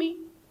heal me,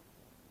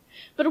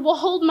 but it will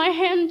hold my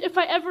hand if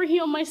I ever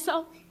heal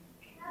myself,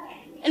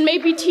 and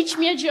maybe teach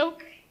me a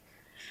joke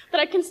that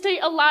I can stay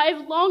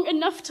alive long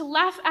enough to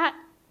laugh at.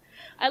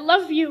 I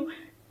love you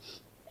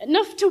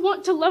enough to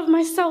want to love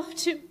myself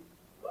too.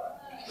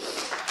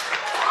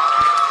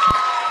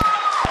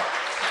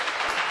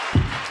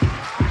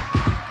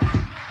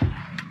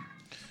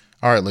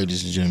 All right,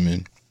 ladies and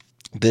gentlemen,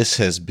 this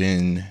has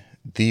been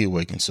The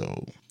Awakened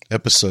Soul,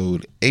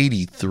 episode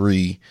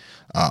 83.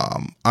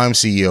 I'm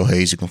CEO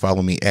Hayes. You can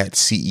follow me at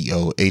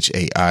CEO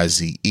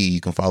HAIZE.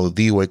 You can follow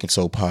The Awakened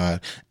Soul Pod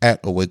at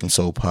Awakened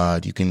Soul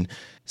Pod. You can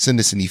send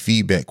us any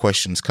feedback,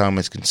 questions,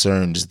 comments,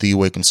 concerns,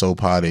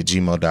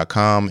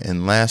 theawakenedsoulpod@gmail.com.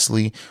 And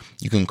lastly,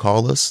 you can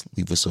call us,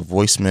 leave us a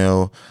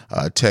voicemail,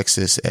 text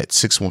us at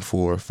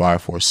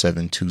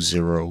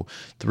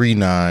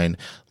 614-547-2039.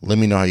 Let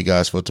me know how you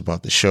guys felt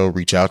about the show.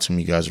 Reach out to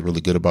me. You guys are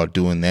really good about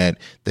doing that.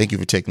 Thank you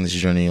for taking this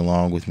journey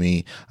along with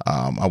me.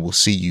 I will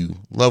see you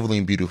lovely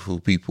and beautiful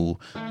people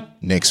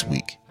next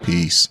week.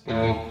 Peace.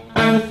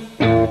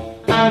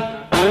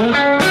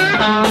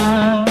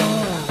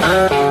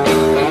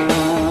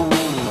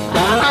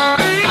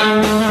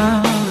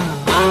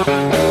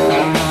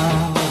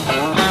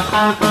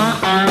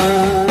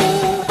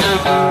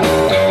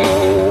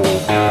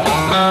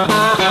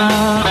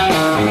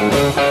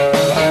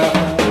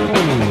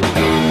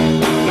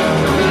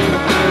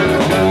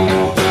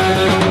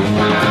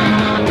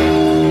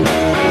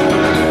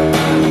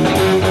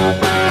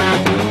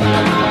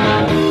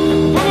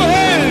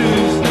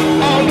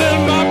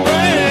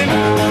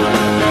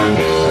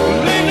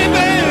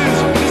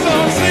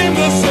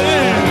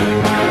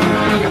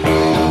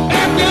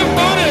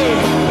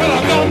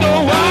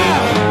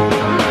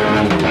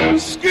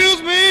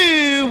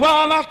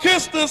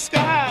 Kiss the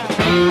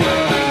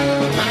sky.